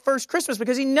that first Christmas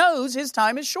because he knows his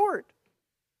time is short.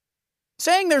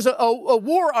 Saying there's a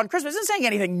war on Christmas isn't saying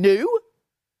anything new.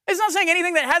 It's not saying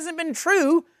anything that hasn't been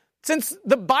true since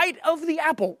the bite of the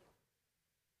apple.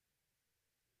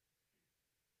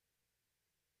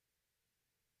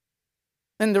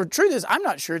 And the truth is, I'm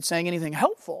not sure it's saying anything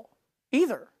helpful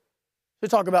either to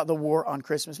talk about the war on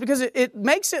Christmas, because it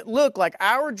makes it look like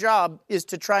our job is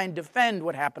to try and defend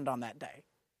what happened on that day.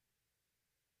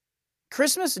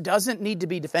 Christmas doesn't need to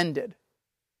be defended.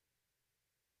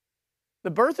 The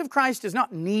birth of Christ does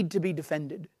not need to be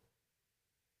defended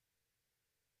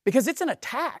because it's an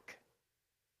attack.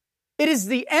 It is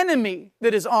the enemy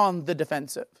that is on the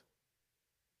defensive.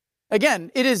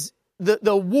 Again, it is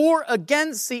the war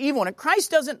against the evil one. And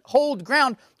Christ doesn't hold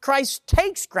ground. Christ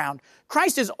takes ground.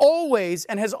 Christ is always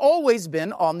and has always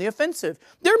been on the offensive.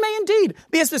 There may indeed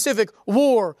be a specific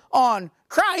war on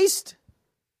Christ,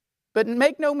 but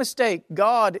make no mistake,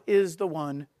 God is the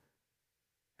one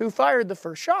who fired the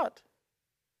first shot.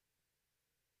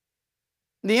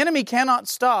 The enemy cannot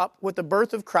stop what the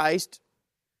birth of Christ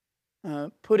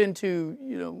put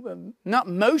into, not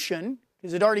motion,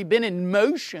 because it had already been in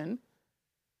motion.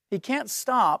 He can't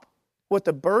stop what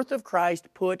the birth of Christ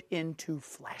put into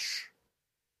flesh.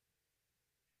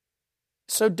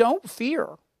 So don't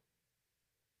fear.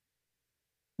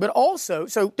 But also,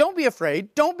 so don't be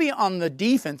afraid, don't be on the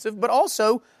defensive, but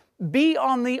also be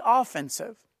on the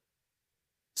offensive.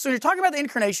 So you're talking about the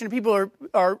incarnation, and people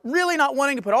are really not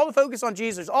wanting to put all the focus on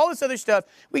Jesus, all this other stuff.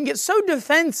 We can get so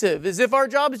defensive as if our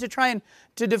job is to try and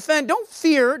to defend. Don't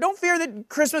fear that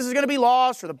Christmas is going to be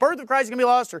lost or the birth of Christ is going to be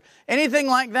lost or anything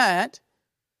like that.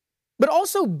 But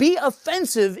also be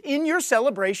offensive in your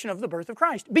celebration of the birth of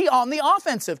Christ. Be on the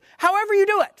offensive, however you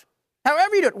do it.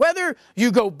 However you do it, whether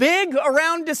you go big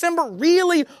around December,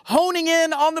 really honing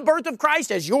in on the birth of Christ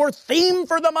as your theme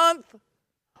for the month,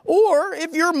 or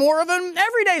if you're more of an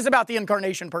every day is about the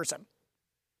incarnation person.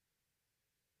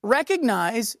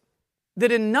 Recognize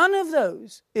that in none of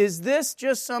those is this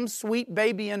just some sweet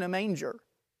baby in a manger.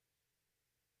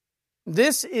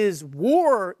 This is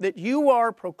war that you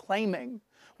are proclaiming.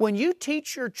 When you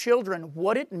teach your children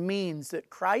what it means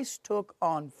that Christ took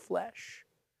on flesh,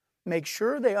 make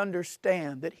sure they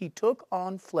understand that He took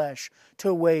on flesh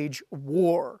to wage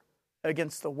war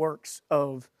against the works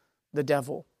of the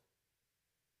devil.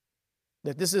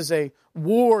 That this is a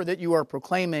war that you are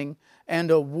proclaiming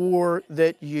and a war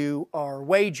that you are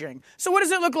waging. So what does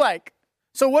it look like?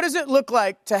 So what does it look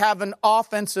like to have an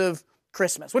offensive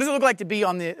Christmas? What does it look like to be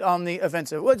on the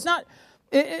offensive? Well, it's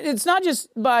not just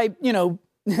by,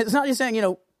 it's not just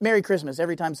saying, Merry Christmas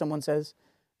every time someone says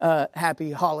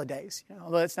Happy Holidays.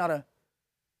 Although that's not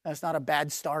a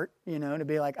bad start, to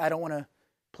be like, I don't want to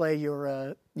play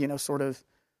your, sort of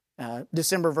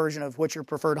December version of what's your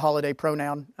preferred holiday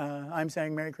pronoun. I'm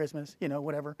saying Merry Christmas,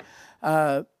 whatever.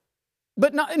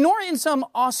 But nor in some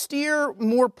austere,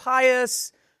 more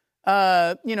pious,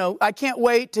 I can't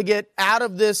wait to get out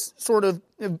of this sort of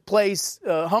place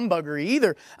humbuggery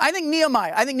either. I think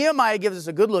Nehemiah gives us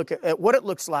a good look at what it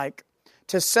looks like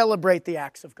to celebrate the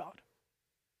acts of God.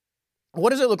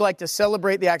 What does it look like to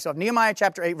celebrate the acts of God? Nehemiah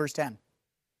chapter 8, verse 10.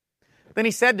 Then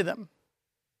he said to them,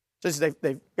 so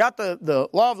they've got the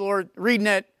law of the Lord, reading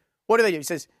it. What do? He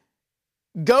says,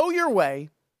 go your way,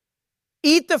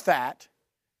 eat the fat,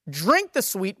 drink the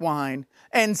sweet wine,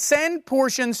 and send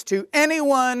portions to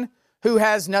anyone who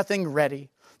has nothing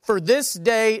ready. For this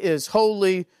day is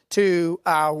holy to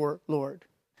our Lord.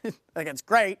 I think it's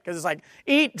great because it's like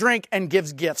eat, drink, and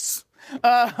gives gifts.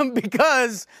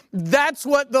 Because that's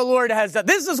what the Lord has done.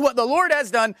 This is what the Lord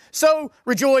has done, so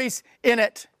rejoice in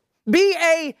it. Be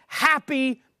a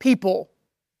happy people.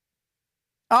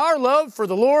 Our love for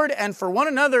the Lord and for one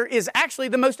another is actually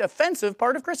the most offensive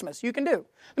part of Christmas you can do.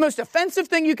 The most offensive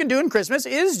thing you can do in Christmas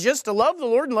is just to love the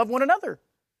Lord and love one another.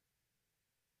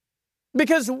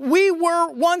 Because we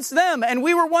were once them and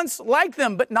we were once like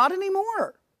them, but not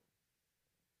anymore.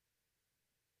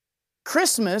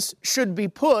 Christmas should be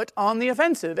put on the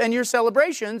offensive, and your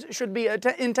celebrations should be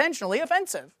intentionally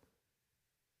offensive.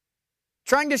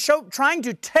 Trying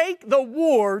to take the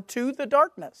war to the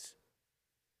darkness.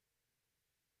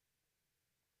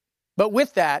 But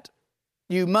with that,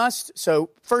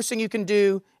 first thing you can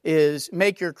do is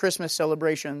make your Christmas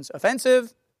celebrations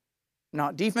offensive,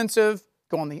 not defensive.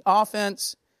 Go on the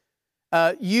offense.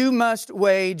 You must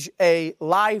wage a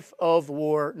life of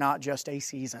war, not just a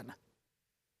season.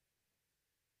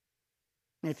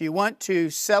 If you want to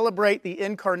celebrate the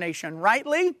incarnation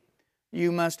rightly,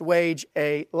 you must wage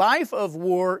a life of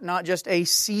war, not just a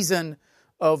season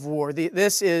of war.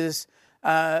 Christmas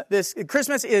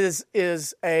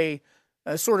is a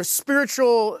sort of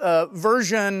spiritual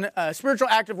version, spiritual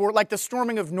act of war, like the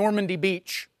storming of Normandy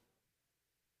Beach.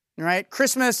 Right?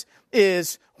 Christmas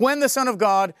is when the Son of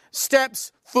God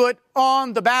steps foot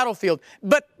on the battlefield.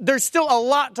 But there's still a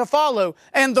lot to follow.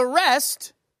 And the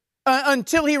rest,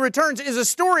 until he returns, is a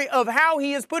story of how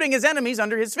he is putting his enemies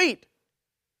under his feet.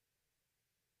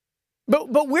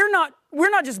 But we're not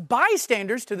just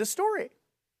bystanders to the story.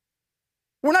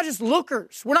 We're not just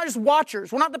lookers. We're not just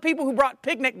watchers. We're not the people who brought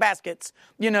picnic baskets,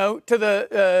 to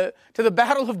the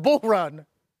Battle of Bull Run.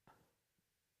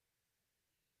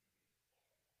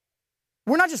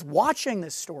 We're not just watching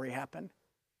this story happen.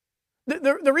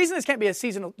 The reason this can't be just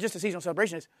a seasonal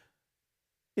celebration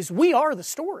is we are the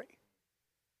story.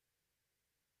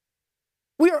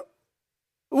 We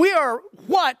are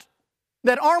what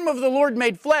that arm of the Lord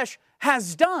made flesh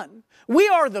has done. We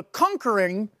are the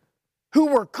conquering who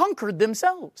were conquered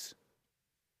themselves.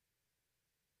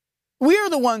 We are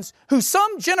the ones who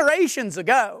some generations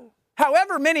ago,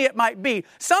 however many it might be,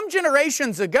 some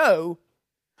generations ago,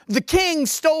 the king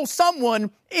stole someone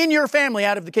in your family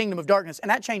out of the kingdom of darkness, and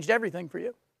that changed everything for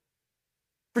you.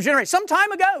 For generations. Some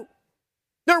time ago,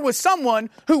 there was someone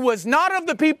who was not of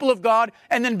the people of God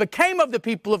and then became of the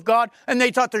people of God, and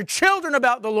they taught their children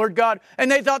about the Lord God,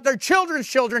 and they taught their children's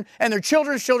children and their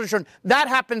children's children's children. That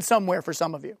happened somewhere for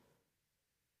some of you.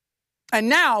 And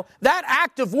now that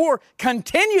act of war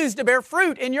continues to bear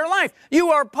fruit in your life.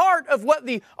 You are part of what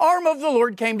the arm of the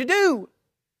Lord came to do.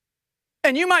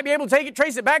 And you might be able to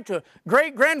trace it back to a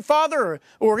great-grandfather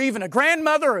or even a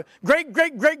grandmother or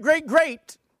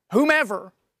great,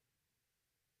 whomever.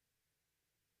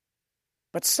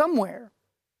 But somewhere,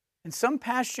 in some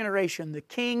past generation, the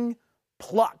king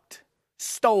plucked,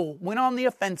 stole, went on the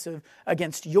offensive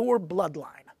against your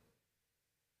bloodline.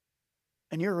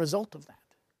 And you're a result of that.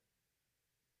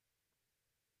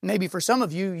 Maybe for some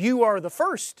of you, you are the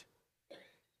first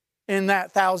in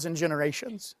that 1,000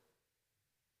 generations.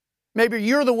 Maybe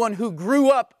you're the one who grew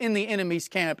up in the enemy's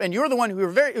camp, and you're the one who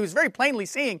was very plainly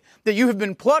seeing that you have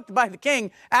been plucked by the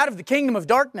king out of the kingdom of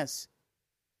darkness.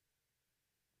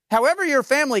 However your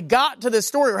family got to this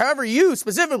story, or however you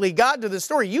specifically got to this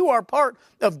story, you are part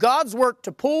of God's work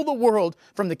to pull the world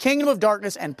from the kingdom of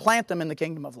darkness and plant them in the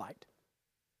kingdom of light.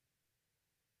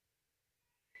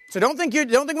 So don't think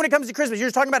when it comes to Christmas, you're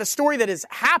just talking about a story that has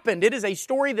happened. It is a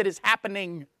story that is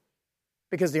happening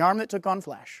because the arm that took on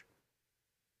flesh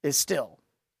is still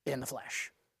in the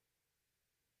flesh.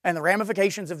 And the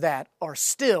ramifications of that are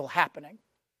still happening.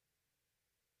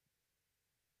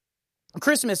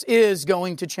 Christmas is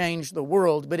going to change the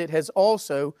world, but it has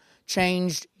also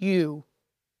changed you.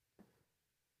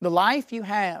 The life you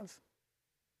have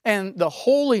and the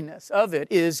holiness of it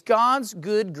is God's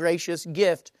good, gracious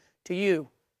gift to you.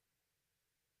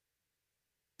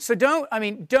 So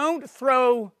don't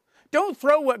throw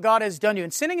what God has done to you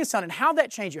and sending His Son and how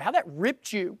that changed you, how that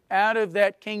ripped you out of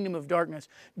that kingdom of darkness.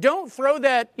 Don't throw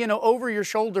that, over your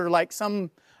shoulder like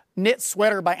some knit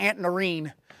sweater by Aunt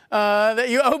Noreen. That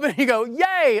you open and you go,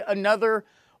 yay, another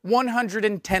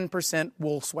 110%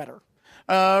 wool sweater.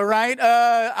 Right?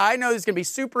 I know this is going to be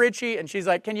super itchy. And she's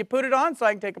like, can you put it on so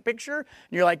I can take a picture? And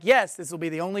you're like, yes, this will be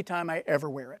the only time I ever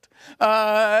wear it.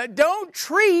 Don't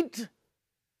treat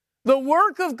the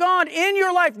work of God in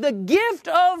your life, the gift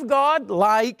of God,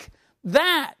 like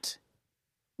that.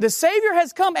 The Savior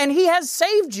has come and He has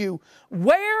saved you.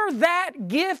 Wear that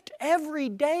gift every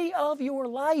day of your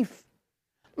life.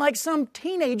 Like some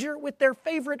teenager with their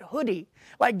favorite hoodie.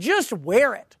 Like just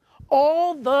wear it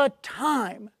all the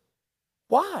time.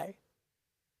 Why?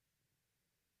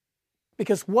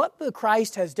 Because what the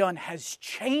Christ has done has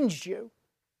changed you.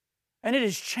 And it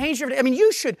has changed everything. I mean,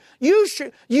 you should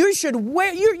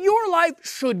wear, your life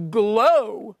should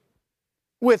glow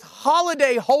with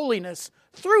holiday holiness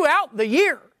throughout the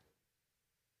year.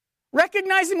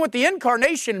 Recognizing what the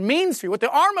incarnation means for you, what the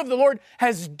arm of the Lord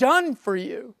has done for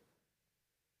you.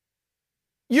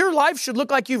 Your life should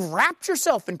look like you've wrapped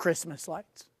yourself in Christmas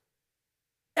lights.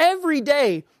 Every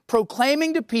day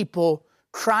proclaiming to people,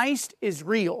 Christ is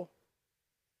real.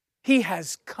 He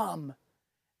has come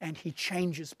and He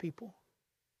changes people.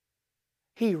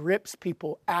 He rips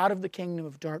people out of the kingdom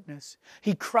of darkness.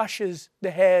 He crushes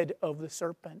the head of the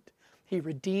serpent. He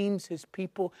redeems His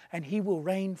people and He will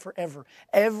reign forever.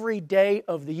 Every day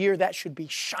of the year that should be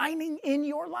shining in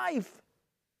your life.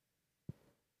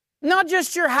 Not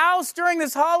just your house during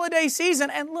this holiday season.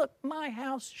 And look, my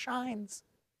house shines,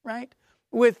 right?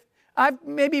 With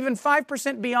maybe even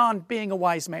 5% beyond being a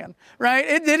wise man, right?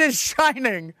 It is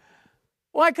shining.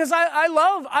 Why? Because I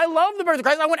love the birth of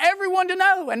Christ. I want everyone to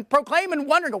know and proclaim and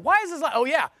wonder, why is this like? Oh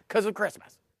yeah, because of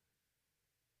Christmas.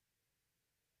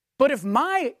 But if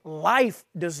my life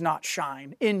does not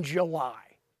shine in July,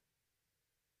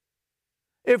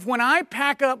 if when I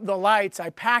pack up the lights,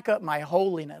 I pack up my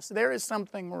holiness, there is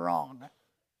something wrong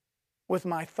with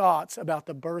my thoughts about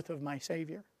the birth of my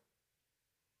Savior.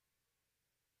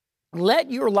 Let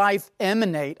your life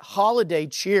emanate holiday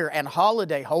cheer and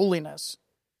holiday holiness.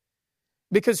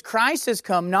 Because Christ has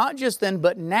come not just then,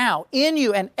 but now in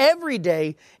you, and every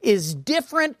day is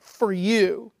different for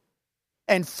you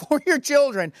and for your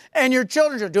children and your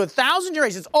children's children, to 1,000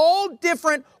 generations, all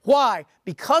different. Why?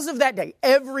 Because of that day.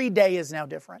 Every day is now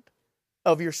different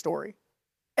of your story.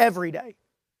 Every day.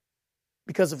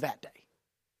 Because of that day.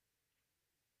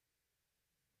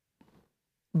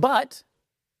 But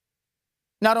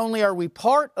not only are we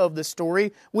part of the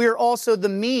story, we are also the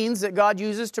means that God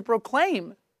uses to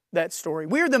proclaim that story.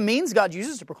 We are the means God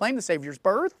uses to proclaim the Savior's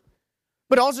birth,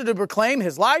 but also to proclaim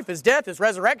His life, His death, His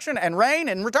resurrection, and reign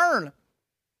and return.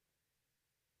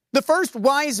 The first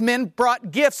wise men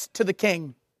brought gifts to the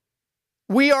king.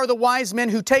 We are the wise men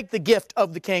who take the gift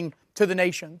of the king to the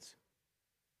nations,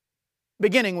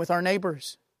 beginning with our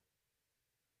neighbors.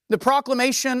 The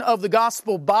proclamation of the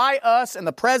gospel by us and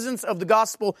the presence of the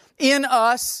gospel in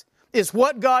us is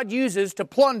what God uses to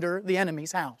plunder the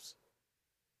enemy's house.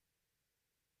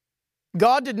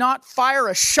 God did not fire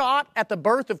a shot at the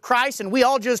birth of Christ and we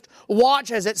all just watch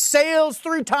as it sails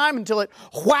through time until it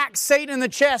whacks Satan in the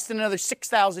chest in another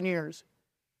 6,000 years.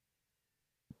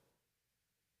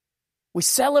 We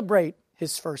celebrate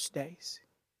His first days.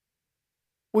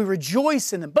 We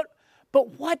rejoice in them.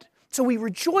 But what? So we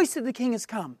rejoice that the King has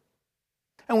come.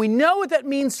 And we know what that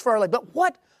means for our life. But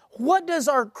what does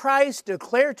our Christ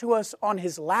declare to us on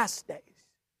His last days?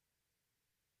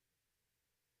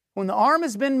 When the arm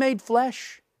has been made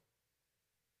flesh,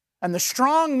 and the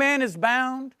strong man is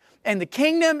bound, and the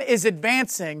kingdom is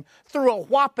advancing through a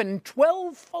whopping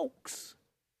 12 folks,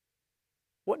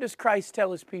 what does Christ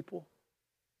tell His people?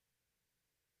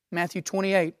 Matthew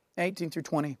 28, 18 through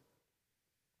 20.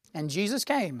 And Jesus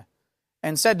came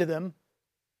and said to them,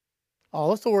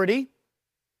 all authority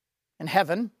in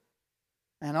heaven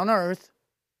and on earth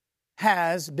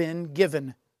has been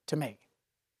given to me.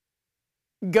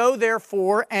 Go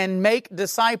therefore and make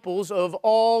disciples of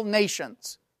all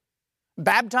nations,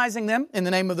 baptizing them in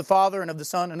the name of the Father and of the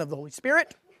Son and of the Holy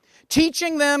Spirit,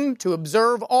 teaching them to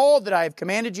observe all that I have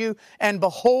commanded you, and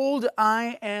behold,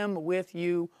 I am with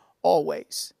you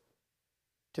always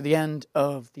to the end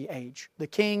of the age. The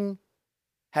King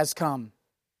has come.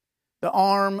 The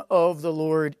arm of the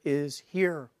Lord is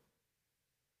here.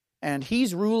 And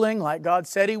He's ruling like God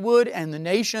said He would, and the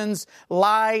nations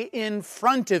lie in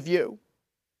front of you,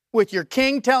 with your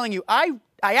king telling you, I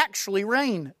actually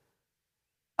reign.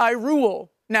 I rule.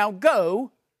 Now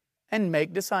go and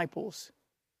make disciples.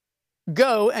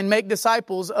 Go and make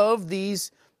disciples of these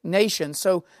nations.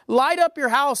 So light up your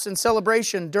house in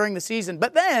celebration during the season,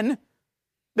 but then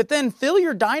fill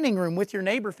your dining room with your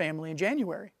neighbor family in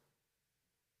January.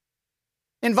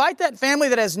 Invite that family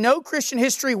that has no Christian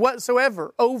history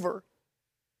whatsoever over,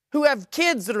 who have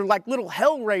kids that are like little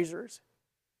hell raisers.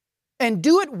 And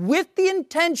do it with the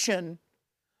intention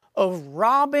of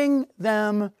robbing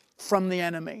them from the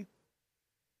enemy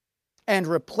and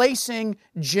replacing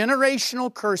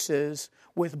generational curses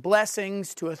with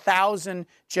blessings to 1,000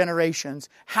 generations.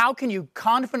 How can you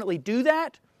confidently do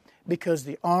that? Because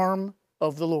the arm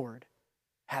of the Lord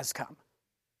has come.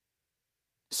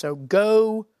 So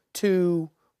go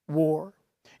to war.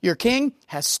 Your king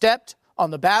has stepped on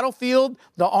the battlefield.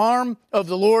 The arm of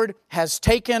the Lord has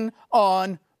taken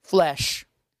on flesh.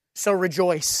 So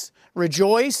rejoice.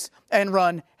 Rejoice and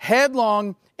run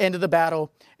headlong into the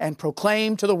battle and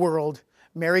proclaim to the world,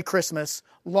 Merry Christmas,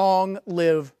 long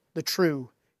live the true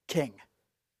King.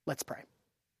 Let's pray.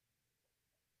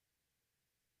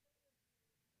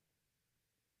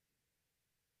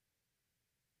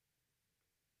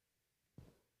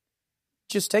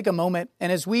 Just take a moment, and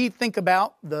as we think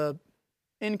about the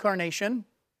incarnation,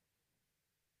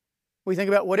 we think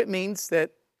about what it means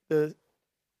that the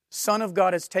Son of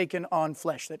God has taken on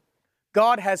flesh, that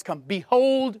God has come.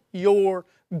 Behold, your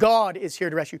God is here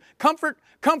to rescue. Comfort,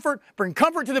 comfort, bring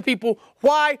comfort to the people.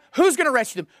 Why? Who's going to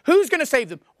rescue them? Who's going to save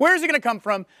them? Where is it going to come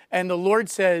from? And the Lord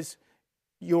says,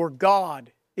 your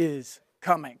God is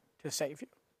coming to save you.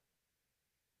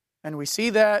 And we see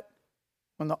that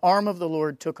when the arm of the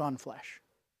Lord took on flesh.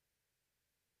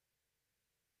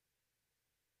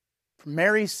 From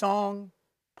Mary's song,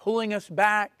 pulling us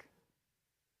back,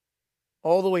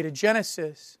 all the way to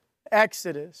Genesis,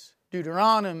 Exodus,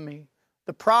 Deuteronomy,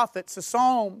 the prophets, the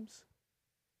Psalms.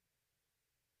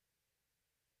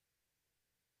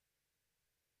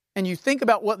 and you think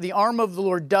about what the arm of the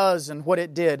Lord does and what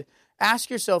it did,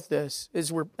 ask yourself this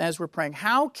as we're praying.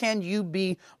 How can you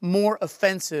be more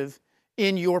offensive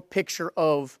in your picture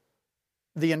of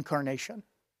the incarnation?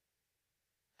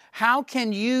 How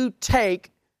can you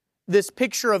take this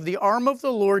picture of the arm of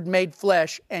the Lord made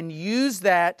flesh and use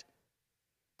that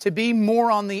to be more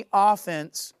on the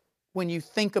offense when you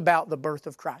think about the birth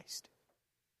of Christ?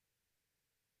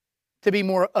 To be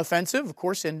more offensive, of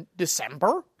course, in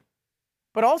December,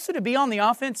 but also to be on the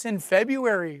offense in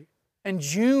February and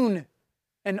June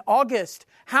and August.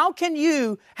 How can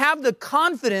you have the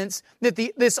confidence that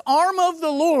this arm of the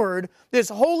Lord, this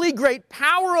holy great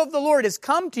power of the Lord has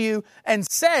come to you and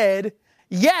said,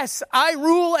 yes, I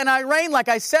rule and I reign like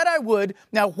I said I would.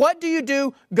 Now what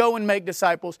do? Go and make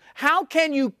disciples. How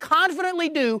can you confidently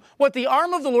do what the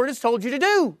arm of the Lord has told you to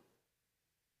do?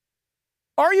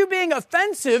 Are you being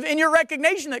offensive in your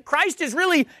recognition that Christ is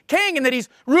really king and that He's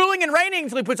ruling and reigning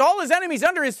until He puts all His enemies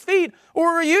under His feet? Or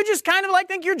are you just kind of like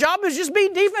think your job is just be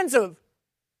defensive?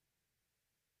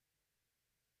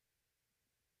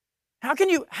 How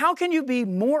can you be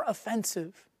more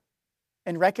offensive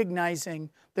in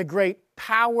recognizing the great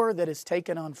power that has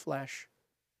taken on flesh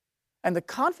and the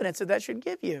confidence that should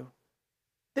give you,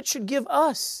 that should give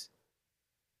us?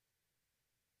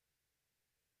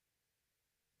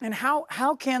 And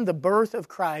how can the birth of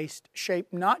Christ shape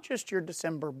not just your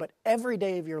December, but every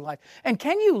day of your life? And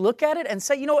can you look at it and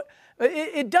say, you know what,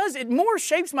 it more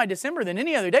shapes my December than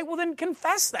any other day? Well, then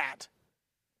confess that.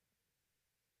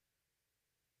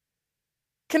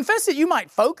 Confess that you might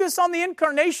focus on the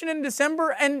incarnation in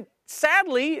December, and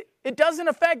sadly, it doesn't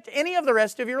affect any of the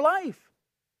rest of your life.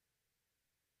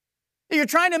 You're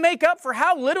trying to make up for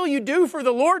how little you do for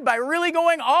the Lord by really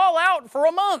going all out for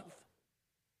a month.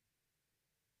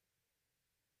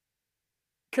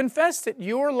 Confess that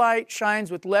your light shines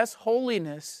with less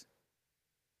holiness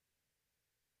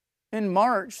in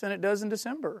March than it does in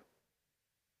December.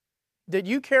 That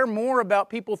you care more about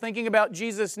people thinking about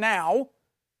Jesus now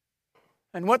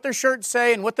and what their shirts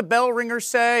say and what the bell ringers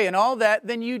say and all that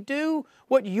than you do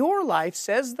what your life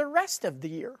says the rest of the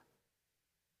year.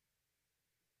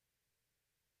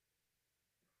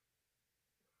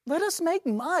 Let us make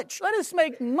much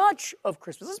of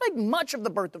Christmas. Let's make much of the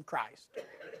birth of Christ.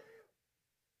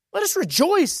 Let us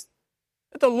rejoice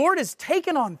that the Lord has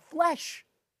taken on flesh.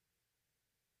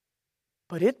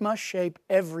 But it must shape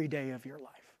every day of your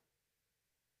life.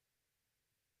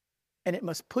 And it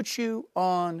must put you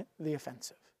on the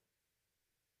offensive.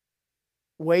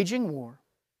 Waging war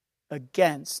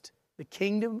against the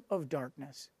kingdom of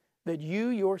darkness that you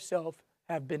yourself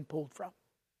have been pulled from.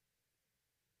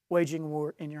 Waging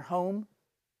war in your home,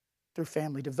 through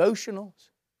family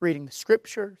devotionals, reading the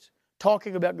Scriptures,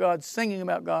 talking about God, singing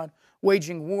about God,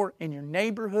 waging war in your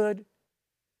neighborhood,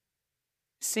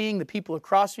 seeing the people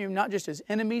across from you not just as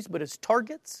enemies, but as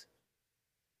targets.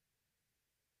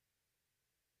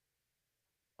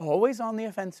 Always on the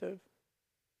offensive,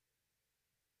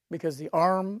 because the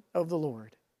arm of the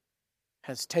Lord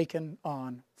has taken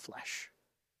on flesh.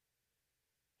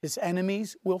 His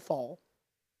enemies will fall,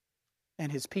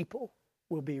 and His people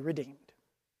will be redeemed.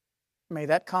 May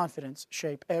that confidence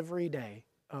shape every day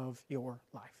of your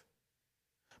life.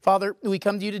 Father, we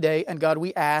come to you today, and God,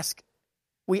 we ask,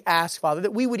 Father,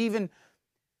 that we would even,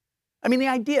 the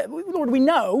idea, Lord, we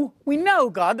know,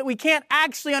 God, that we can't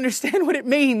actually understand what it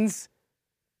means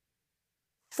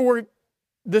for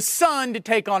the Son to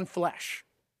take on flesh.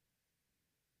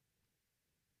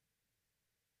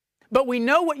 But we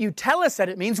know what you tell us that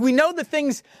it means. We know the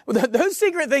things, those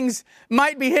secret things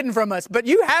might be hidden from us, but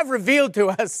you have revealed to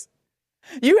us.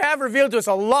 You have revealed to us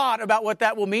a lot about what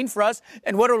that will mean for us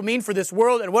and what it will mean for this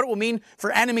world and what it will mean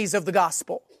for enemies of the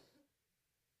gospel.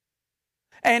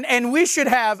 And we should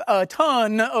have a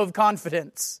ton of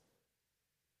confidence.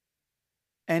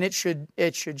 And it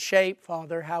should shape,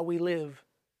 Father, how we live.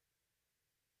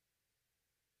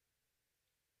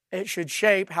 It should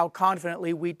shape how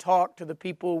confidently we talk to the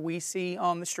people we see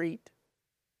on the street.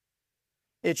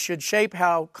 It should shape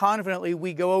how confidently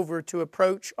we go over to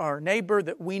approach our neighbor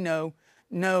that we know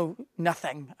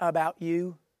nothing about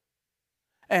you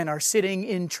and are sitting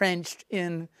entrenched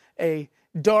in a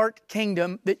dark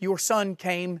kingdom that your Son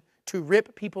came to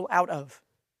rip people out of.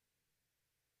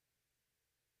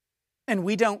 And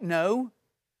we don't know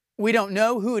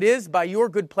who it is by your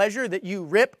good pleasure that you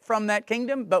rip from that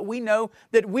kingdom, but we know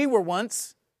that we were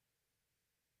once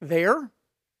there.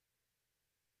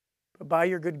 But by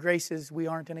your good graces, we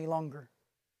aren't any longer.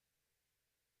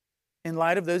 In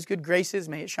light of those good graces,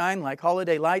 may it shine like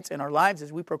holiday lights in our lives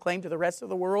as we proclaim to the rest of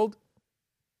the world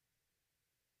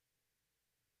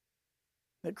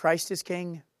that Christ is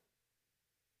King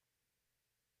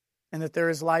and that there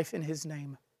is life in His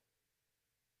name.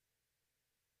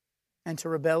 And to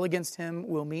rebel against Him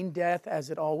will mean death, as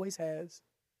it always has.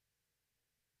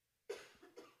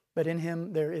 But in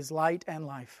Him there is light and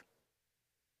life,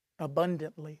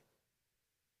 abundantly.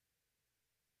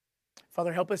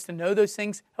 Father, help us to know those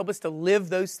things. Help us to live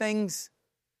those things.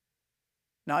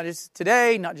 Not just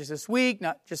today, not just this week,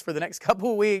 not just for the next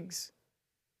couple of weeks,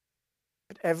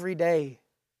 but every day.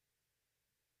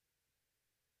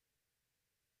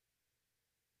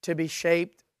 To be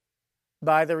shaped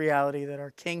by the reality that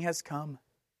our King has come.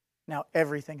 Now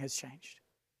everything has changed.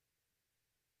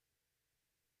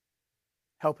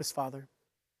 Help us, Father,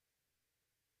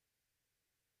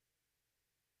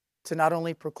 to not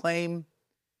only proclaim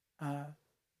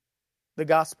the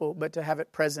gospel, but to have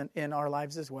it present in our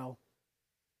lives as well,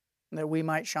 and that we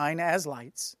might shine as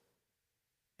lights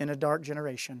in a dark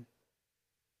generation.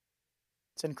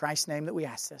 It's in Christ's name that we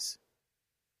ask this.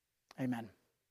 Amen.